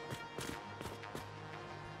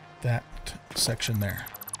that section there.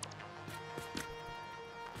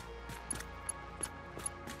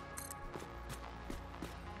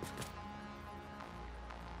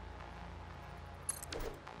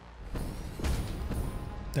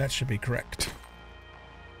 That should be correct.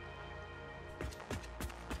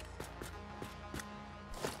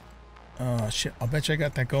 Oh, shit. I'll bet you I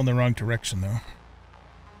got that going the wrong direction, though.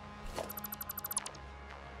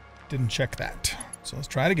 Didn't check that. So let's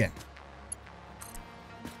try it again.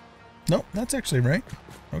 Nope, that's actually right.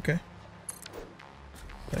 Okay.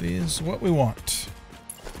 That is what we want.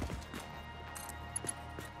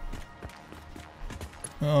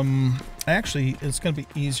 Actually, it's going to be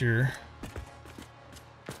easier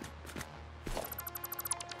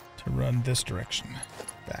to run this direction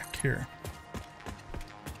back here.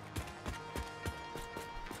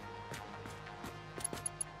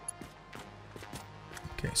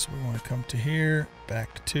 Okay, so we want to come to here,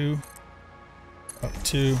 back to, up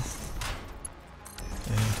to,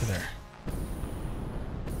 and into there.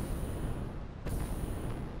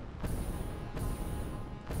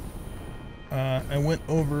 I went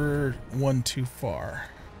over one too far.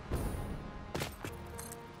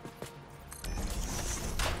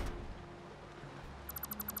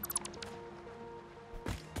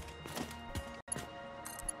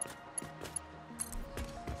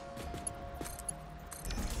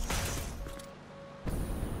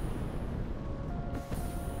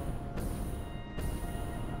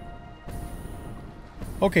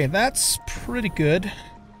 Okay, that's pretty good.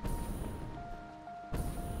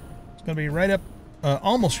 It's going to be right up,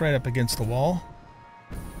 almost right up against the wall.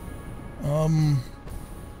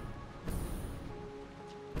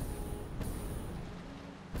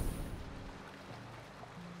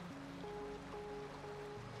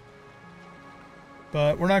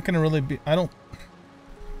 But we're not going to really be... I don't...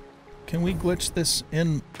 Can we glitch this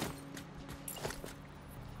in?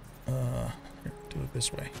 Here, do it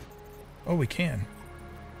this way. Oh, we can.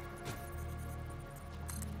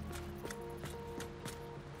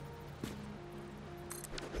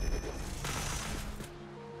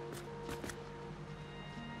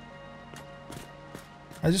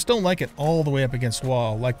 I just don't like it all the way up against the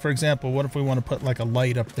wall. Like, for example, what if we want to put like a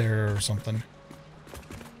light up there or something?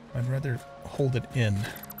 I'd rather hold it in.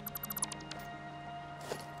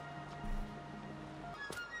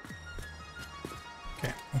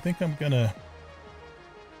 Okay, I think I'm gonna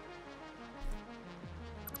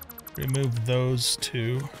remove those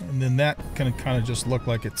two, and then that can kind of just look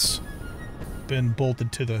like it's been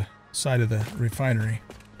bolted to the side of the refinery.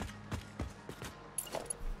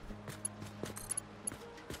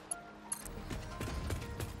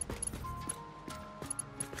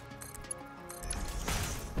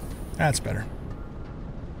 That's better.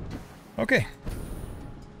 Okay.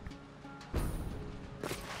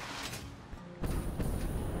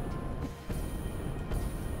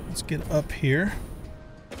 Let's get up here.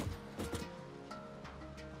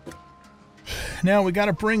 Now we got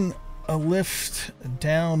to bring a lift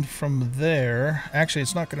down from there. Actually,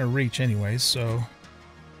 it's not going to reach anyways, so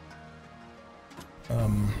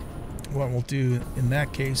what we'll do in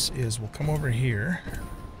that case is we'll come over here.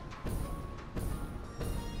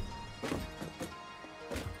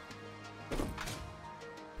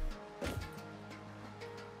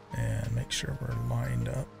 And make sure we're lined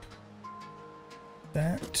up.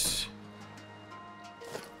 That.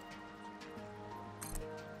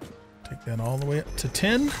 Take that all the way up to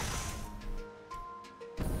 10.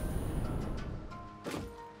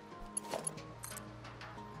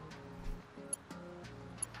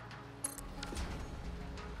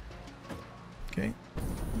 Okay.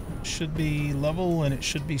 It should be level and it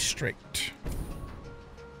should be straight.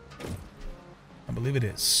 I believe it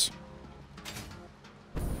is.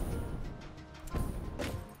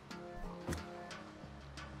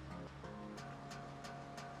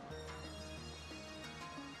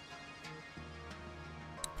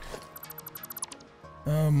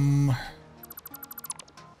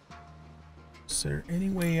 Is there any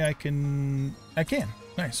way I can... I can.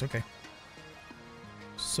 Nice, okay.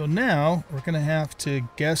 So now we're going to have to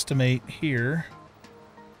guesstimate here.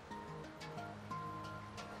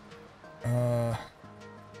 I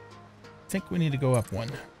think we need to go up one.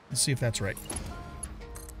 Let's see if that's right.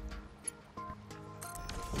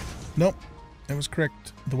 Nope. It was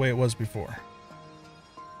correct the way it was before.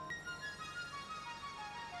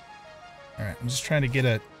 Alright, I'm just trying to get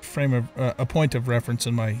a frame of... a point of reference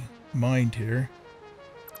in my mind here.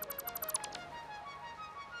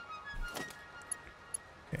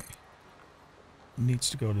 Okay. It needs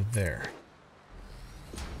to go to there.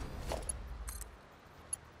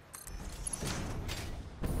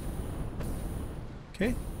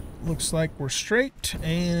 Okay. Looks like we're straight,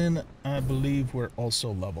 and I believe we're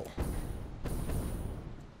also level.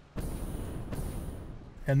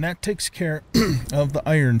 And that takes care of the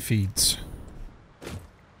iron feeds.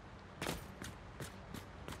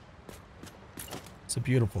 It's a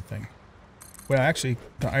beautiful thing. Well, actually,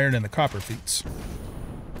 the iron and the copper feeds.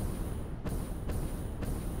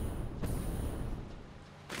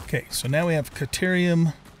 Okay, so now we have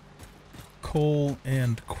caterium, coal,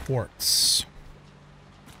 and quartz.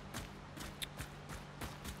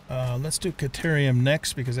 Let's do caterium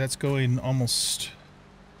next because that's going almost...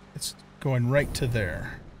 It's going right to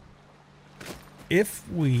there. If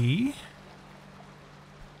we...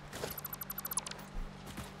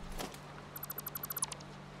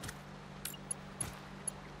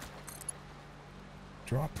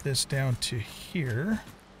 drop this down to here.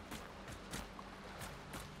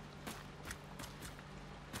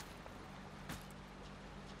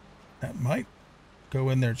 That might go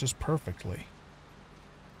in there just perfectly.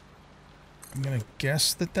 I'm going to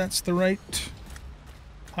guess that that's the right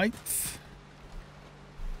height.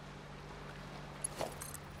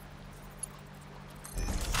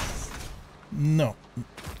 No.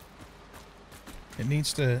 It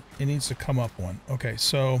needs to come up one. Okay,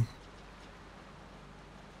 so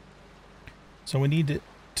we need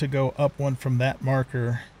to go up one from that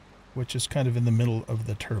marker, which is kind of in the middle of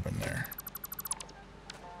the turbine there.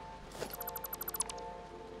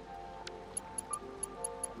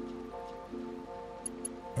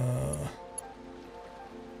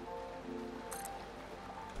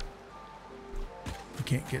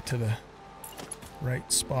 can't get to the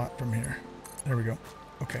right spot from here. There we go.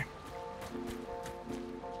 Okay.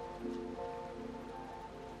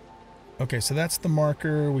 Okay, so that's the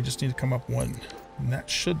marker. We just need to come up one. And that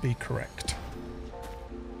should be correct.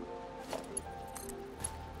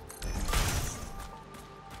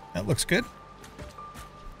 That looks good.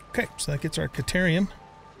 Okay, so that gets our Caterium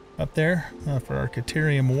up there for our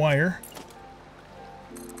Caterium wire.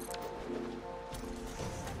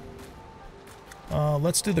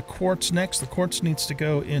 Let's do the quartz next. The quartz needs to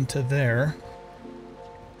go into there.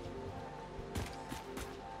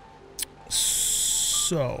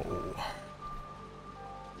 So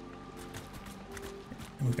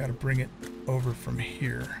we've got to bring it over from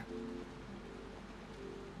here.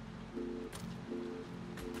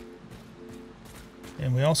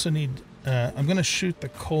 And we also need, I'm going to shoot the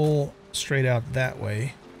coal straight out that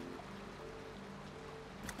way.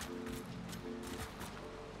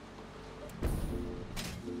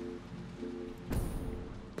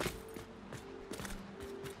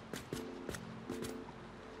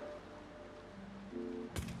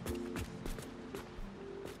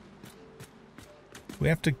 We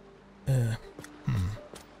have to,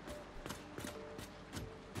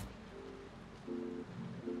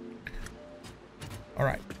 All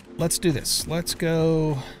right, let's do this. Let's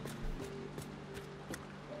go.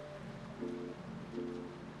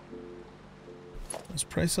 Let's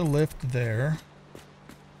price a lift there.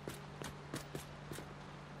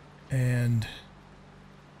 And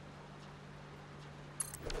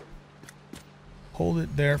hold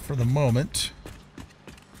it there for the moment.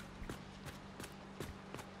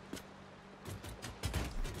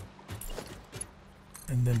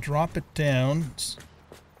 And then drop it down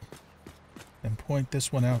and point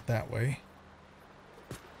this one out that way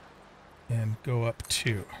and go up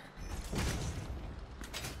 2.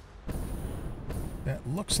 That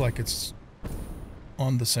looks like it's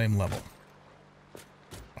on the same level,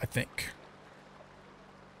 I think.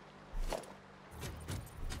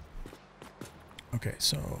 Okay,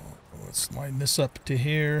 so let's line this up to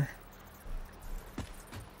here.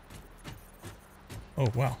 Oh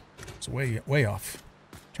wow, it's way off.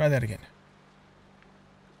 Try that again.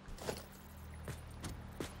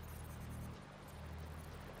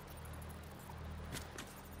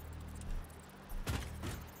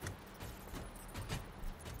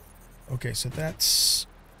 Okay, so that's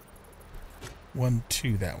 1,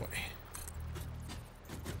 2 that way.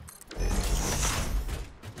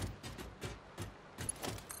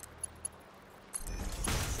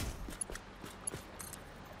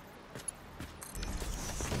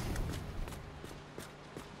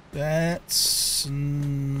 That's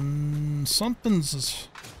something's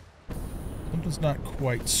not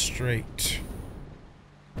quite straight.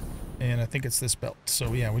 And I think it's this belt.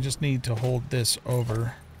 So yeah, we just need to hold this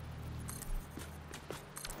over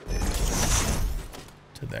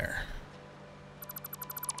to there.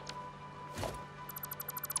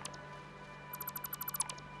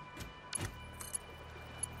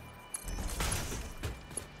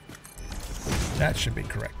 That should be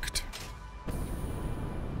correct.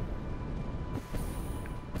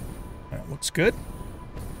 That looks good.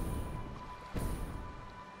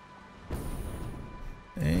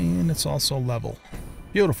 And it's also level.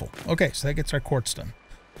 Beautiful. Okay, so that gets our quartz done.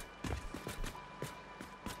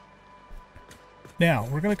 Now,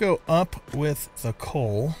 we're going to go up with the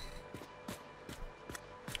coal.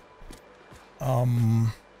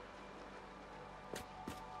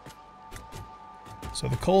 So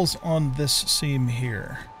the coal's on this seam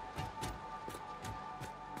here.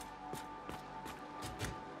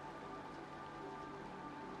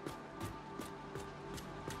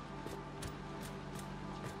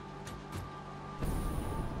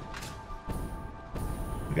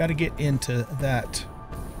 We got to get into that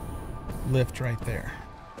lift right there.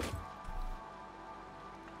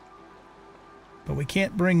 But we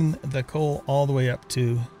can't bring the coal all the way up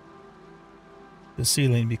to the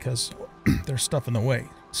ceiling because there's stuff in the way.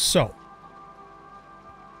 So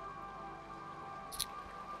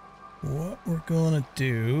what we're going to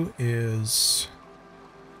do is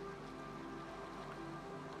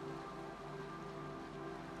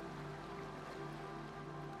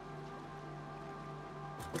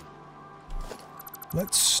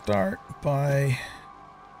let's start by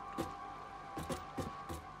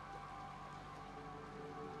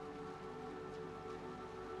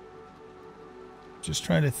just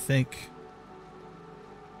trying to think.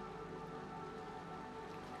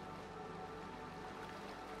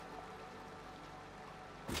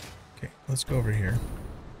 Okay, let's go over here.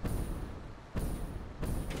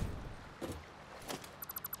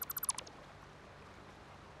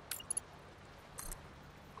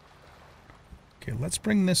 Okay, let's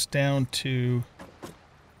bring this down to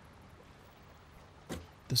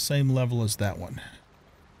the same level as that one.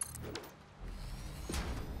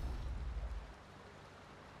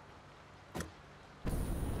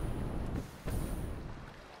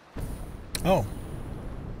 Oh,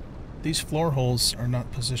 these floor holes are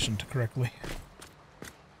not positioned correctly.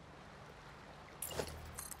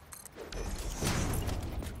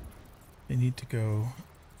 They need to go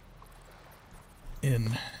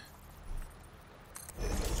in.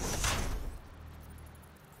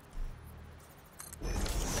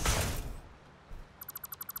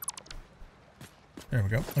 There we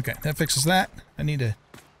go. Okay, that fixes that. I need to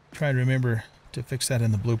try and remember to fix that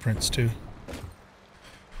in the blueprints too.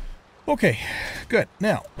 Okay, good.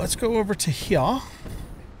 Now, let's go over to here.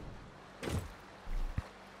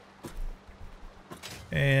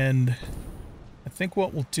 And I think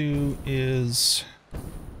what we'll do is...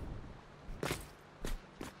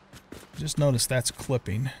 just notice that's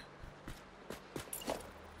clipping.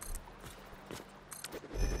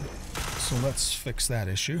 So let's fix that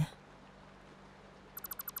issue.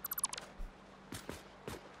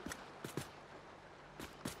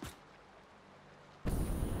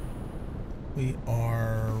 We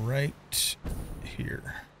are right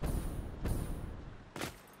here.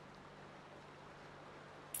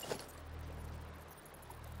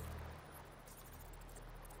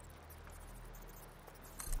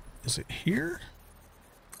 Is it here?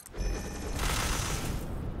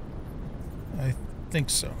 I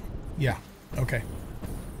think so. Yeah. Okay.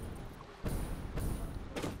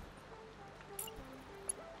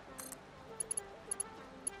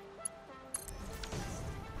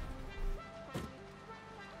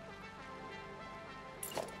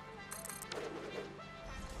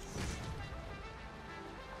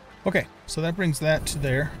 Okay, so that brings that to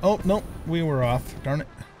there. Oh, no, we were off. Darn it.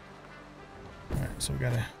 Alright, so we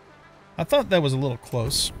gotta... I thought that was a little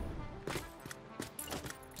close.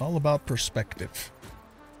 It's all about perspective.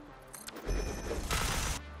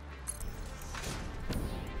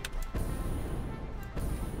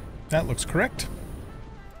 That looks correct.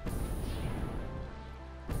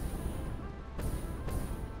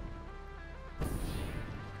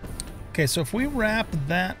 Okay, so if we wrap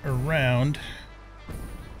that around...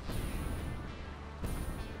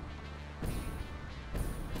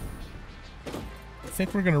 I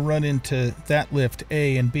think we're going to run into that lift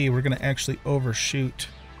A and B. We're going to actually overshoot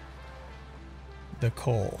the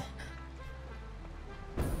coal.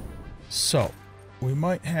 So we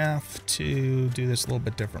might have to do this a little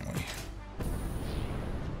bit differently.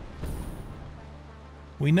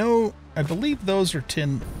 We know, I believe those are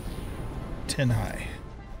 10 high.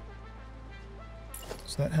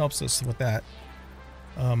 So that helps us with that.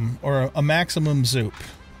 Or a maximum zoop.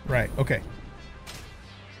 Right, okay.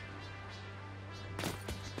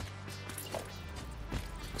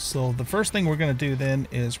 So the first thing we're going to do then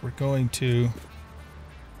is we're going to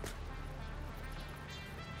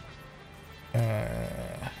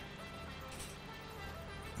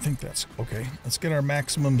I think that's okay. Let's get our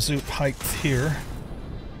maximum zoop height here.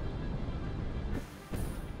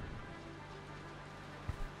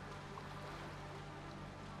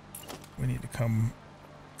 We need to come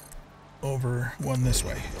over one this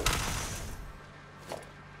way.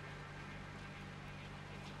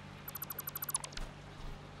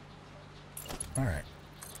 All right.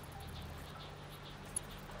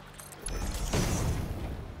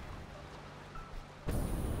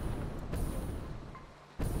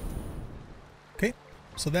 Okay,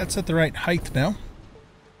 so that's at the right height now.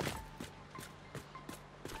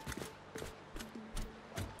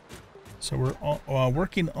 So we're all,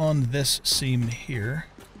 working on this seam here.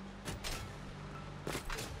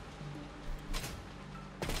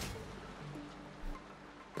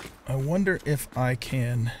 I wonder if I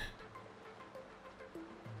can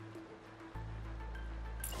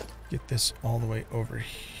get this all the way over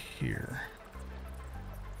here.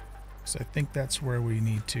 So I think that's where we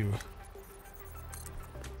need to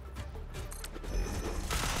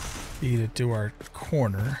be to do our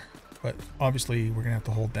corner. But obviously we're gonna have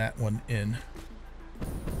to hold that one in.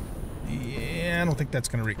 Yeah, I don't think that's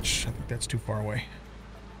gonna reach. I think that's too far away.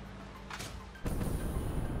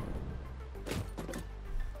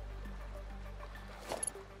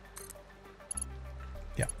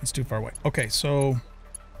 Yeah, it's too far away. Okay, so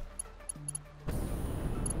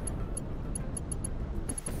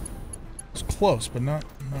it's close, but not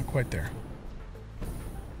quite there.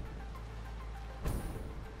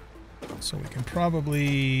 So we can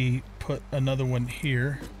probably put another one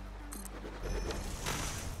here.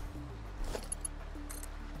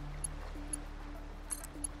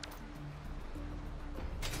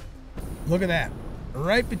 Look at that.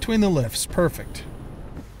 right between the lifts. Perfect.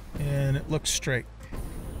 And it looks straight.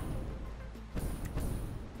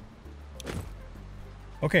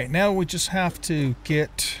 Okay, now we just have to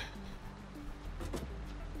get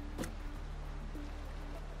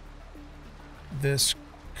this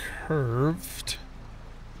curved.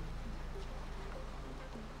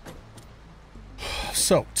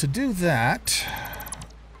 So, to do that,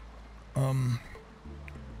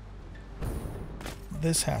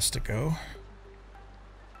 this has to go.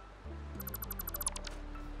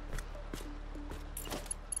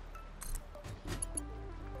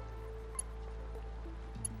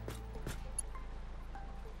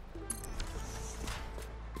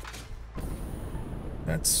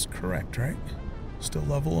 That's correct, right? Still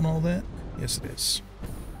level and all that? Yes, it is.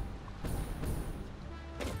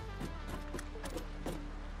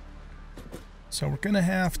 So we're going to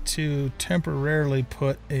have to temporarily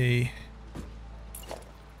put a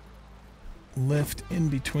lift in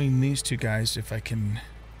between these two guys if I can.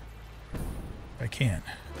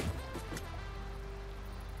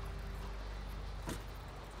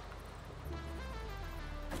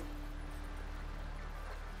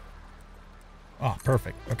 Ah,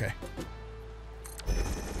 perfect. Okay.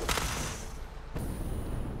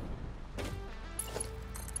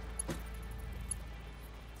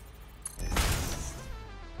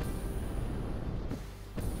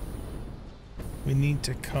 We need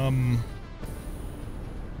to come...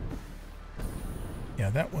 Yeah,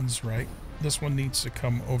 that one's right. This one needs to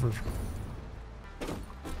come over.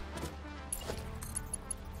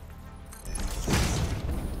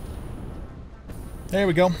 There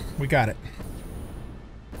we go. We got it.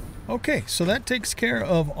 Okay, so that takes care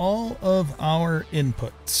of all of our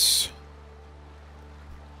inputs.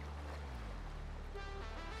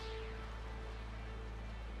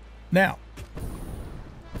 Now,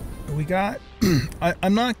 we got...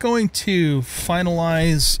 I'm not going to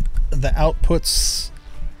finalize the outputs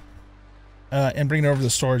and bring it over to the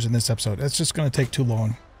storage in this episode. That's just going to take too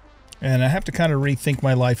long. And I have to kind of rethink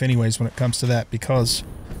my life anyways when it comes to that, because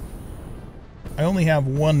I only have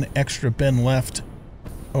one extra bin left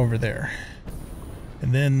over there.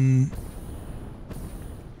 And then...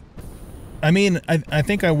 I mean, I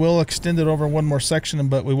think I will extend it over one more section,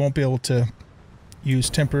 but we won't be able to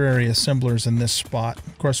use temporary assemblers in this spot.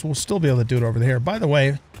 Of course, we'll still be able to do it over there. By the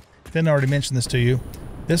way, didn't already mention this to you.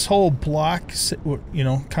 This whole block, you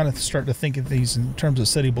know, kind of start to think of these in terms of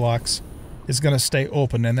city blocks, is going to stay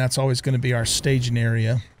open, and that's always going to be our staging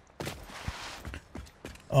area.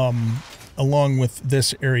 Along with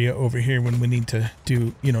this area over here when we need to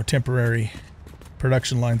do, you know, temporary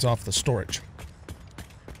production lines off the storage.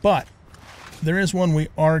 But there is one we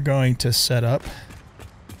are going to set up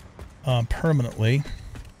permanently.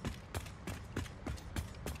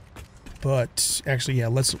 But actually, yeah,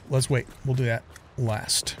 let's wait. We'll do that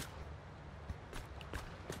last.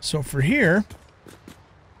 So for here,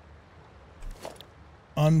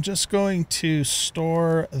 I'm just going to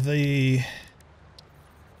store the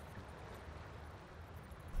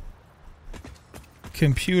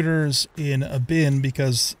computers in a bin,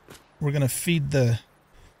 because we're going to feed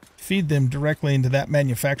them directly into that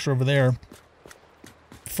manufacturer over there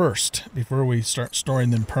first before we start storing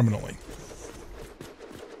them permanently.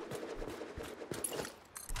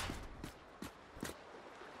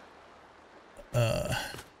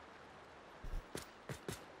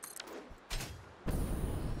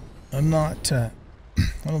 I'm not, I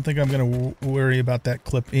don't think I'm going to worry about that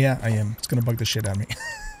clip. Yeah, I am. It's going to bug the shit out of me.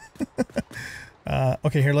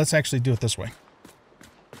 Okay, here, let's actually do it this way.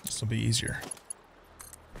 This will be easier.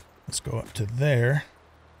 Let's go up to there.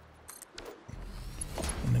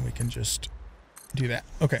 And then we can just do that.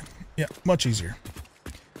 Okay, yeah, much easier.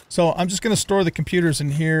 So I'm just going to store the computers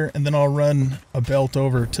in here, and then I'll run a belt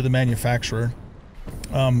over to the manufacturer.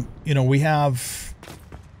 You know, we have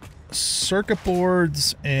circuit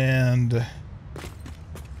boards and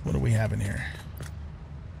what do we have in here?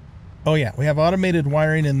 Oh yeah, we have automated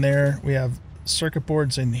wiring in there. We have circuit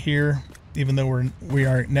boards in here, even though we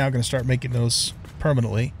are now going to start making those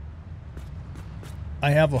permanently.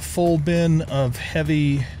 I have a full bin of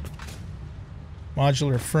heavy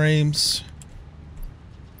modular frames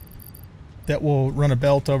that will run a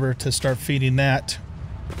belt over to start feeding that,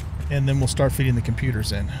 and then we'll start feeding the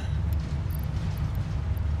computers in.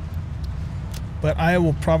 But I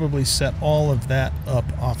will probably set all of that up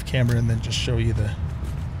off camera and then just show you the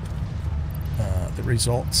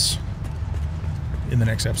results in the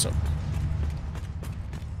next episode.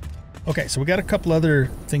 Okay, so we got a couple other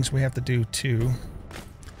things we have to do too.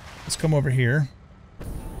 Let's come over here.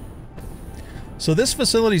 So this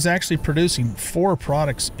facility is actually producing 4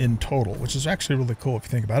 products in total, which is actually really cool if you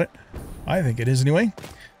think about it. I think it is anyway.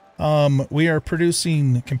 We are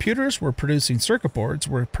producing computers, we're producing circuit boards,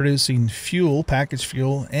 we're producing fuel, packaged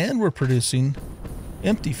fuel, and we're producing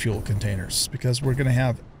empty fuel containers because we're going to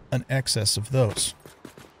have an excess of those.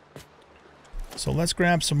 So let's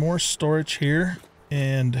grab some more storage here,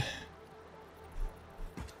 and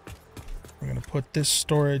we're going to put this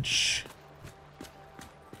storage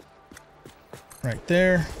right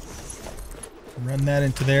there. Run that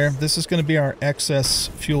into there. This is going to be our excess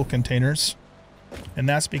fuel containers. And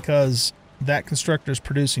that's because that constructor is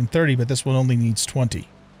producing 30, but this one only needs 20.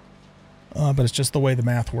 But it's just the way the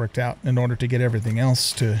math worked out in order to get everything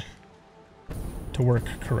else to work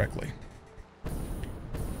correctly.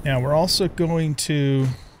 Now we're also going to...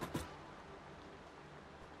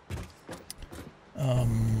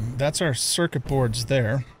 that's our circuit boards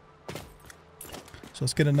there. So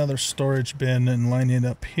let's get another storage bin and line it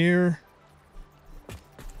up here.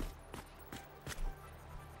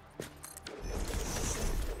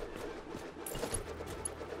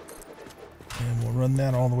 And we'll run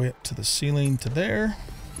that all the way up to the ceiling to there.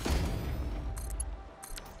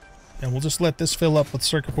 And we'll just let this fill up with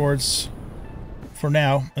circuit boards for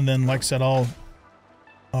now. And then, like I said, I'll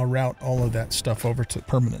route all of that stuff over to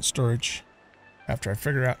permanent storage after I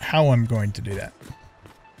figure out how I'm going to do that.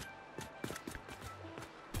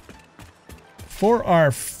 For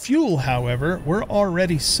our fuel, however, we're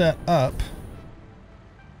already set up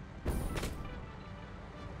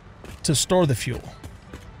to store the fuel.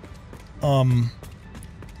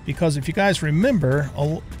 Because if you guys remember,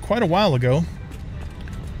 quite a while ago,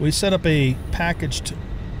 we set up a packaged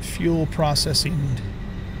fuel processing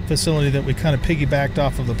facility that we kind of piggybacked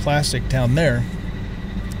off of the plastic down there.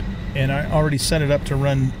 And I already set it up to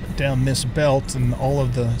run down this belt, and all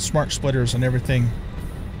of the smart splitters and everything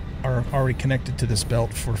are already connected to this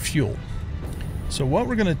belt for fuel. So what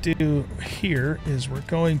we're going to do here is we're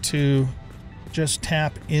going to just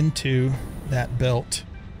tap into that belt,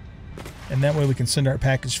 and that way we can send our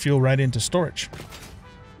packaged fuel right into storage.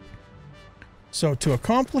 So to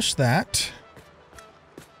accomplish that,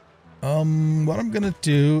 what I'm going to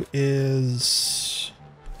do is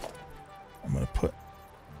I'm going to put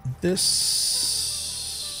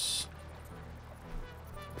this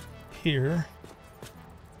here,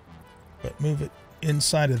 but move it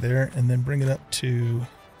inside of there and then bring it up to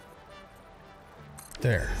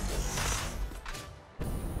there.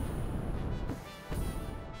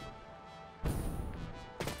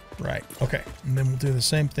 Right, okay. And then we'll do the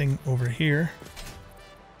same thing over here.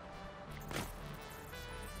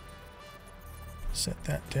 Set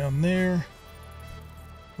that down there.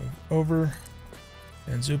 Move over.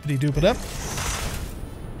 And zoopity doop it up.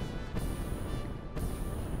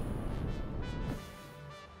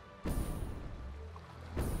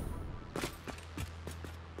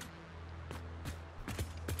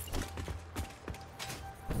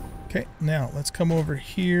 Okay, now let's come over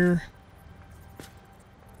here.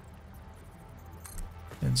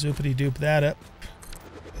 And zoopity doop that up.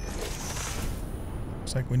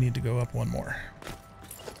 Looks like we need to go up one more.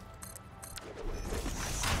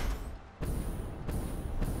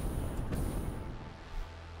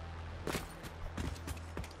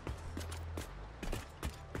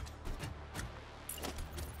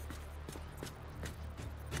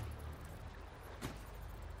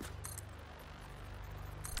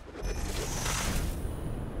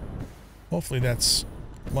 Hopefully that's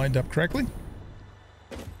lined up correctly.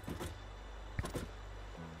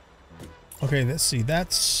 Okay, let's see.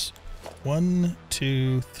 That's 1,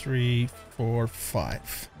 2, 3, 4,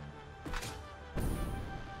 5.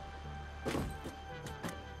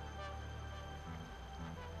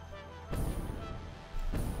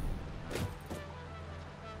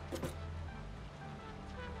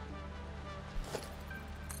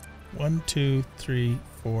 One, 2, 3,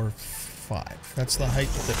 4, 5. That's the height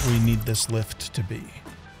that we need this lift to be.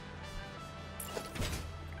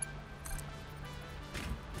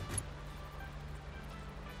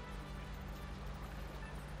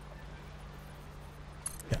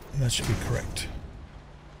 Yeah, that should be correct.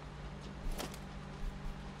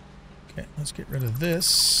 Okay, let's get rid of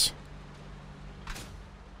this.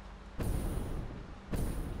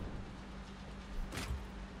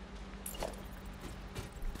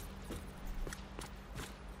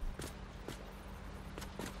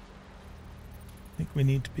 We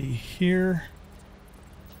need to be here.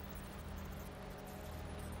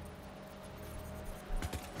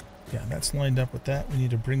 Yeah, that's lined up with that. We need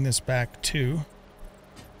to bring this back to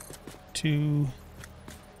 2,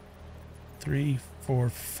 3, 4,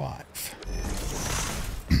 5.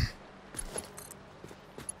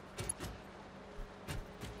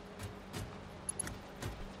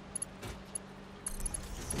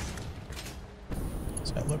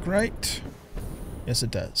 Does that look right? Yes,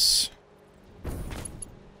 it does.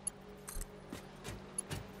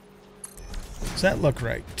 Does that look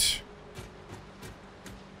right?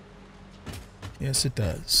 Yes, it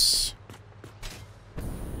does.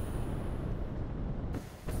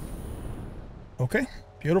 Okay,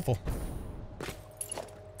 beautiful.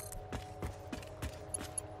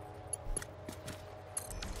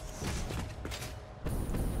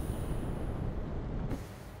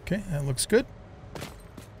 Okay, that looks good.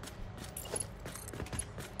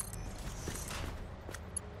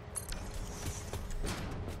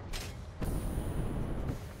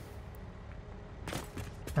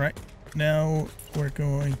 All right, now we're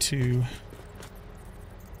going to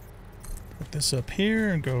put this up here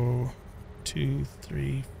and go 2,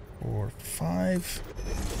 3, 4, 5.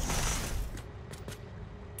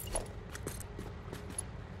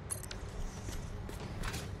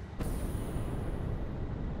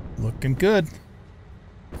 Looking good.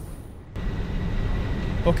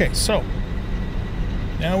 Okay, so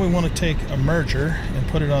now we want to take a merger and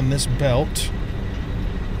put it on this belt.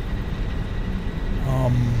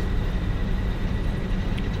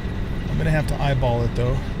 I'm going to have to eyeball it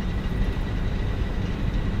though.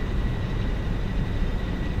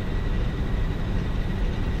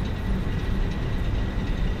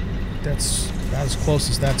 That's about as close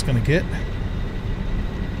as that's going to get.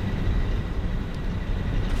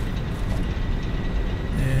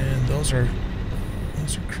 And those are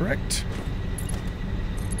correct.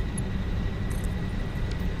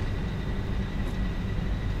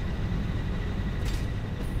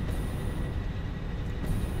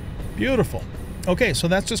 Beautiful. Okay, so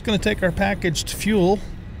that's just going to take our packaged fuel,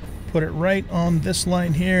 put it right on this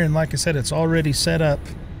line here, and like I said, it's already set up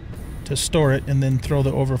to store it and then throw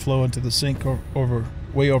the overflow into the sink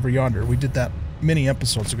way over yonder. We did that many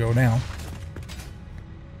episodes ago now.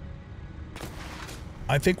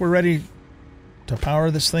 I think we're ready to power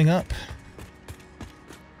this thing up.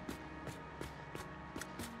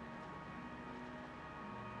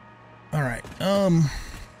 All right.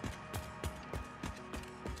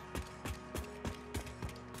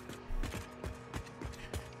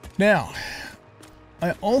 Now,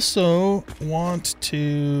 I also want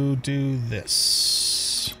to do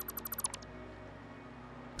this.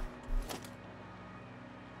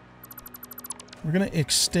 We're going to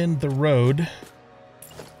extend the road.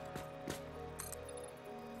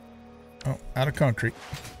 Oh, out of concrete.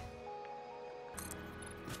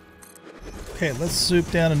 Okay, let's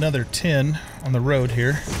zoop down another 10 on the road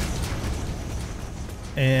here.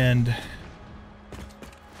 And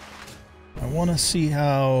I want to see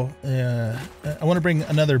how... I want to bring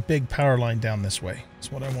another big power line down this way.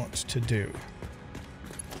 That's what I want to do.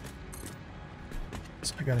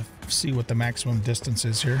 So I got to see what the maximum distance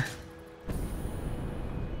is here.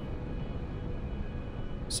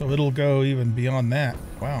 So it'll go even beyond that.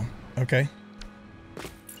 Wow. Okay.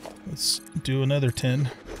 Let's do another 10.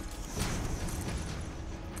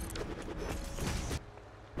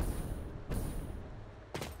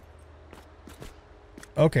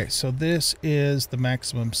 Okay, so this is the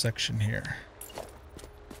maximum section here.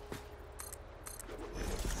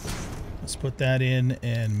 Let's put that in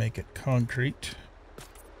and make it concrete.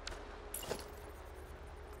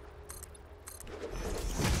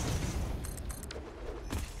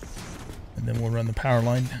 And then we'll run the power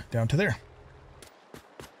line down to there.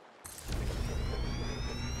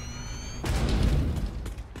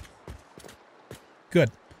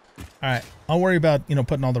 Good. All right. I'll worry about,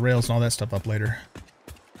 putting all the rails and all that stuff up later.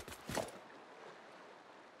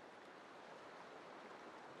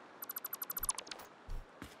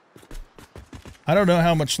 I don't know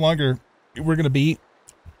how much longer we're going to be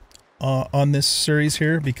on this series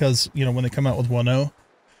here because, when they come out with 1.0,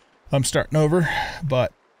 I'm starting over.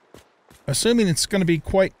 But assuming it's going to be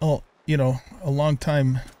quite, a long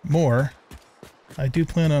time more, I do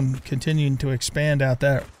plan on continuing to expand out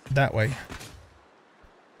that way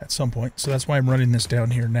at some point. So that's why I'm running this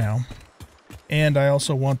down here now. And I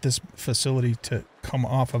also want this facility to come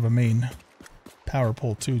off of a main power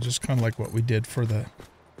pole too, just kind of like what we did for the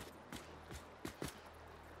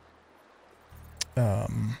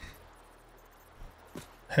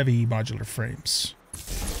heavy modular frames.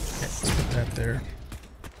 Okay, let's put that there.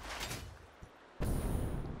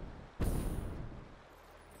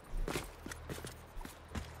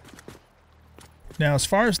 Now, as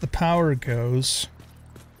far as the power goes,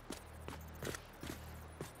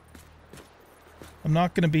 I'm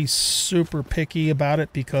not going to be super picky about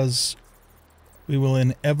it because we will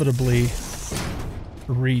inevitably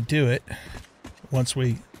redo it once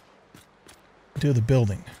we do the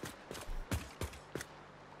building.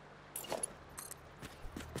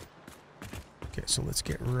 Okay, so let's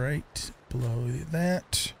get right below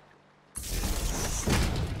that.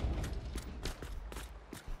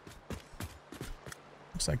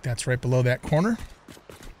 Looks like that's right below that corner.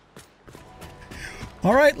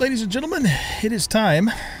 All right, ladies and gentlemen, it is time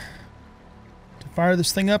to fire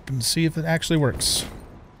this thing up and see if it actually works.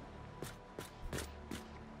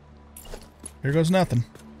 Here goes nothing.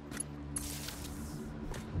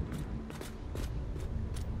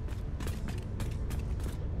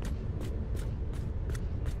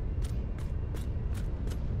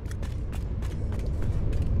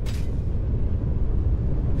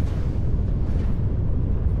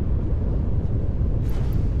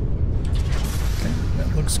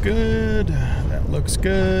 Looks good. That looks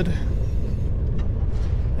good.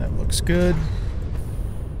 That looks good.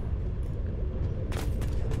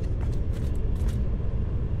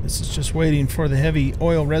 This is just waiting for the heavy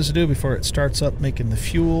oil residue before it starts up making the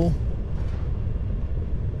fuel.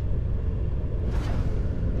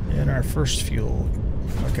 And our first fuel.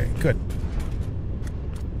 Okay, good.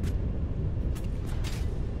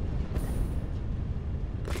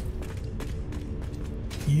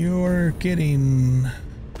 You're getting...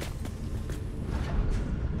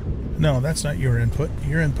 No, that's not your input.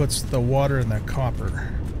 Your input's the water and the copper.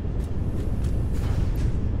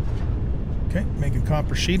 Okay, making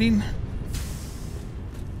copper sheeting.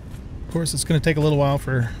 Of course, it's going to take a little while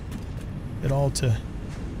for it all to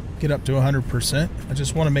get up to 100%. I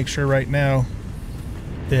just want to make sure right now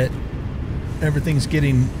that everything's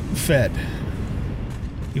getting fed.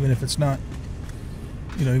 Even if it's not,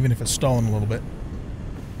 you know, even if it's stalling a little bit.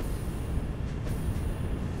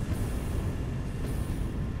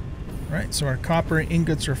 Right, so our copper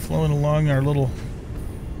ingots are flowing along our little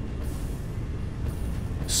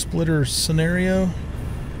splitter scenario.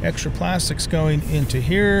 Extra plastics going into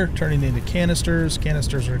here, turning into canisters.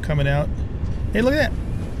 Canisters are coming out. Hey, look at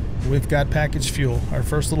that. We've got packaged fuel. Our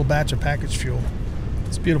first little batch of packaged fuel.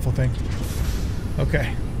 It's a beautiful thing.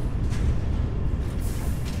 Okay.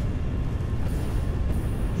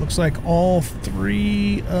 Looks like all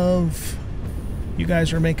three of you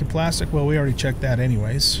guys are making plastic. Well, we already checked that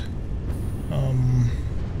anyways.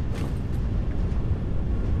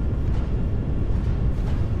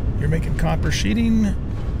 You're making copper sheeting.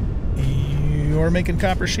 You're making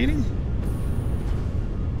copper sheeting.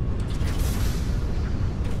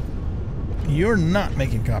 You're not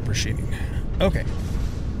making copper sheeting. Okay.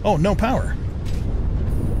 Oh, no power.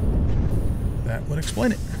 That would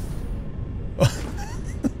explain it.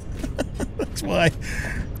 That's why.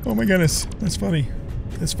 Oh my goodness. That's funny.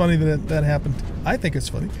 It's funny that that happened. I think it's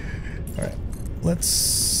funny. All right.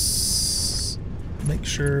 Let's make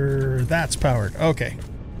sure that's powered. Okay.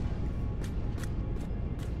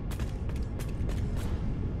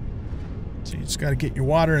 So you just got to get your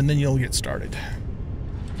water and then you'll get started.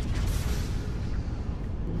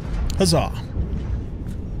 Huzzah.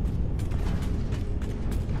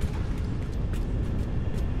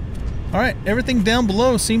 All right, everything down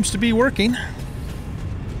below seems to be working.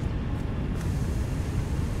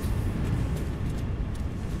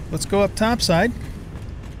 Let's go up topside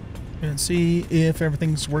and see if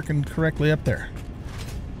everything's working correctly up there.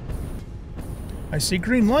 I see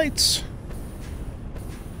green lights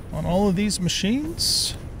on all of these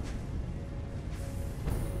machines.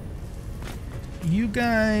 You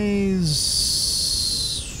guys...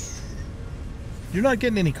 You're not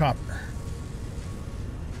getting any copper.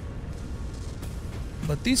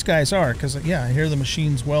 But these guys are, because, yeah, I hear the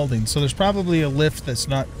machines welding. So there's probably a lift that's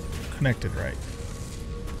not connected right.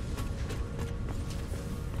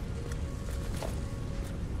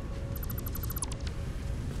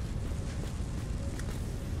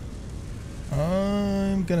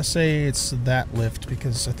 I'm going to say it's that lift,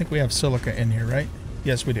 because I think we have silica in here, right?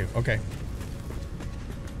 Yes, we do. Okay.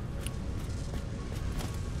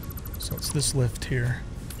 So it's this lift here.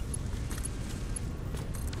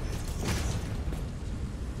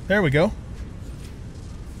 There we go.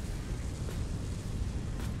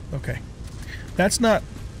 Okay. That's not...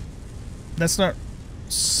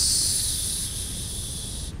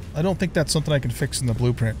 I don't think that's something I can fix in the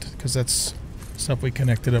blueprint, because that's stuff we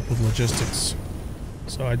connected up with logistics.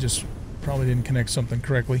 So I just probably didn't connect something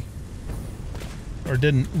correctly. Or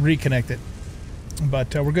didn't reconnect it.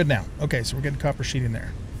 But we're good now. Okay, so we're getting copper sheet in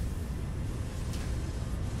there.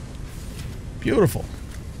 Beautiful.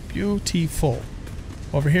 Beautiful.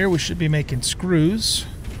 Over here we should be making screws.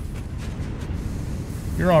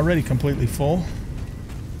 You're already completely full.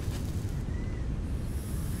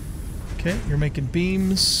 Okay, you're making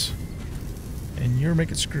beams. And you're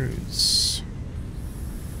making screws.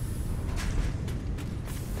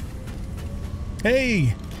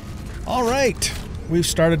 Hey! Alright! We've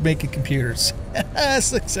started making computers.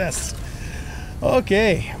 Success.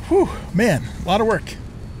 Okay. Whew, man, a lot of work.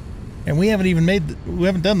 And we haven't even we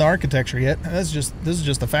haven't done the architecture yet. This is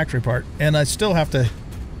just the factory part. And I still have to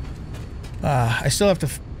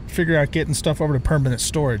figure out getting stuff over to permanent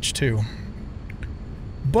storage too.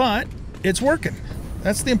 But it's working.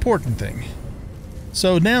 That's the important thing.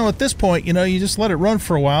 So now at this point, you know, you just let it run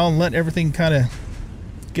for a while and let everything kind of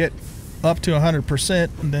get up to 100%,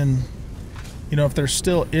 and then, you know, if there's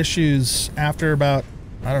still issues after about,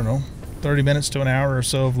 I don't know, 30 minutes to an hour or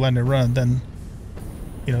so of letting it run, then,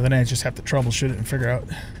 you know, then I just have to troubleshoot it and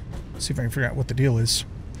see if I can figure out what the deal is.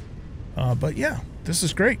 But yeah, this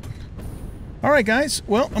is great. All right, guys.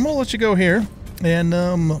 Well, I'm gonna let you go here, and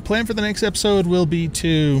plan for the next episode will be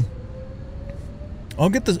to I'll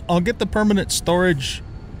get the permanent storage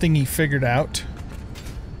thingy figured out,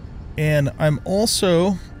 and I'm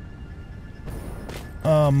also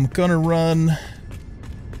gonna run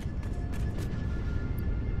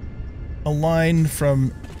a line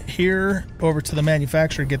from here over to the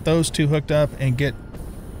manufacturer, get those two hooked up, and get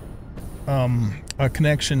a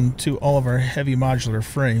connection to all of our heavy modular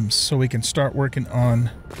frames so we can start working on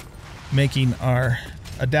making our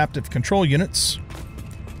adaptive control units.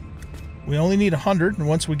 We only need 100, and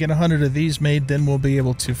once we get 100 of these made, then we'll be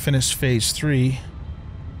able to finish phase 3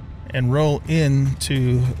 and roll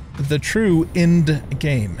into the true end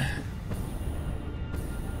game.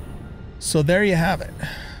 So there you have it.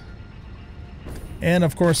 And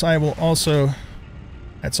of course, I will also,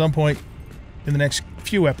 at some point in the next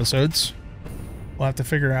few episodes, we'll have to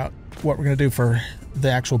figure out what we're going to do for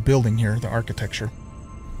the actual building here, the architecture.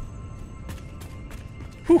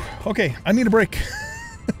 Whew, okay, I need a break.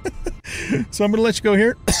 So I'm going to let you go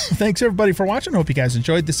here. Thanks everybody for watching. I hope you guys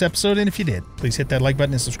enjoyed this episode, and if you did, please hit that like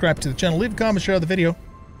button and subscribe to the channel. Leave a comment, share the video,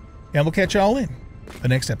 and we'll catch you all in the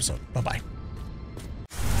next episode. Bye-bye.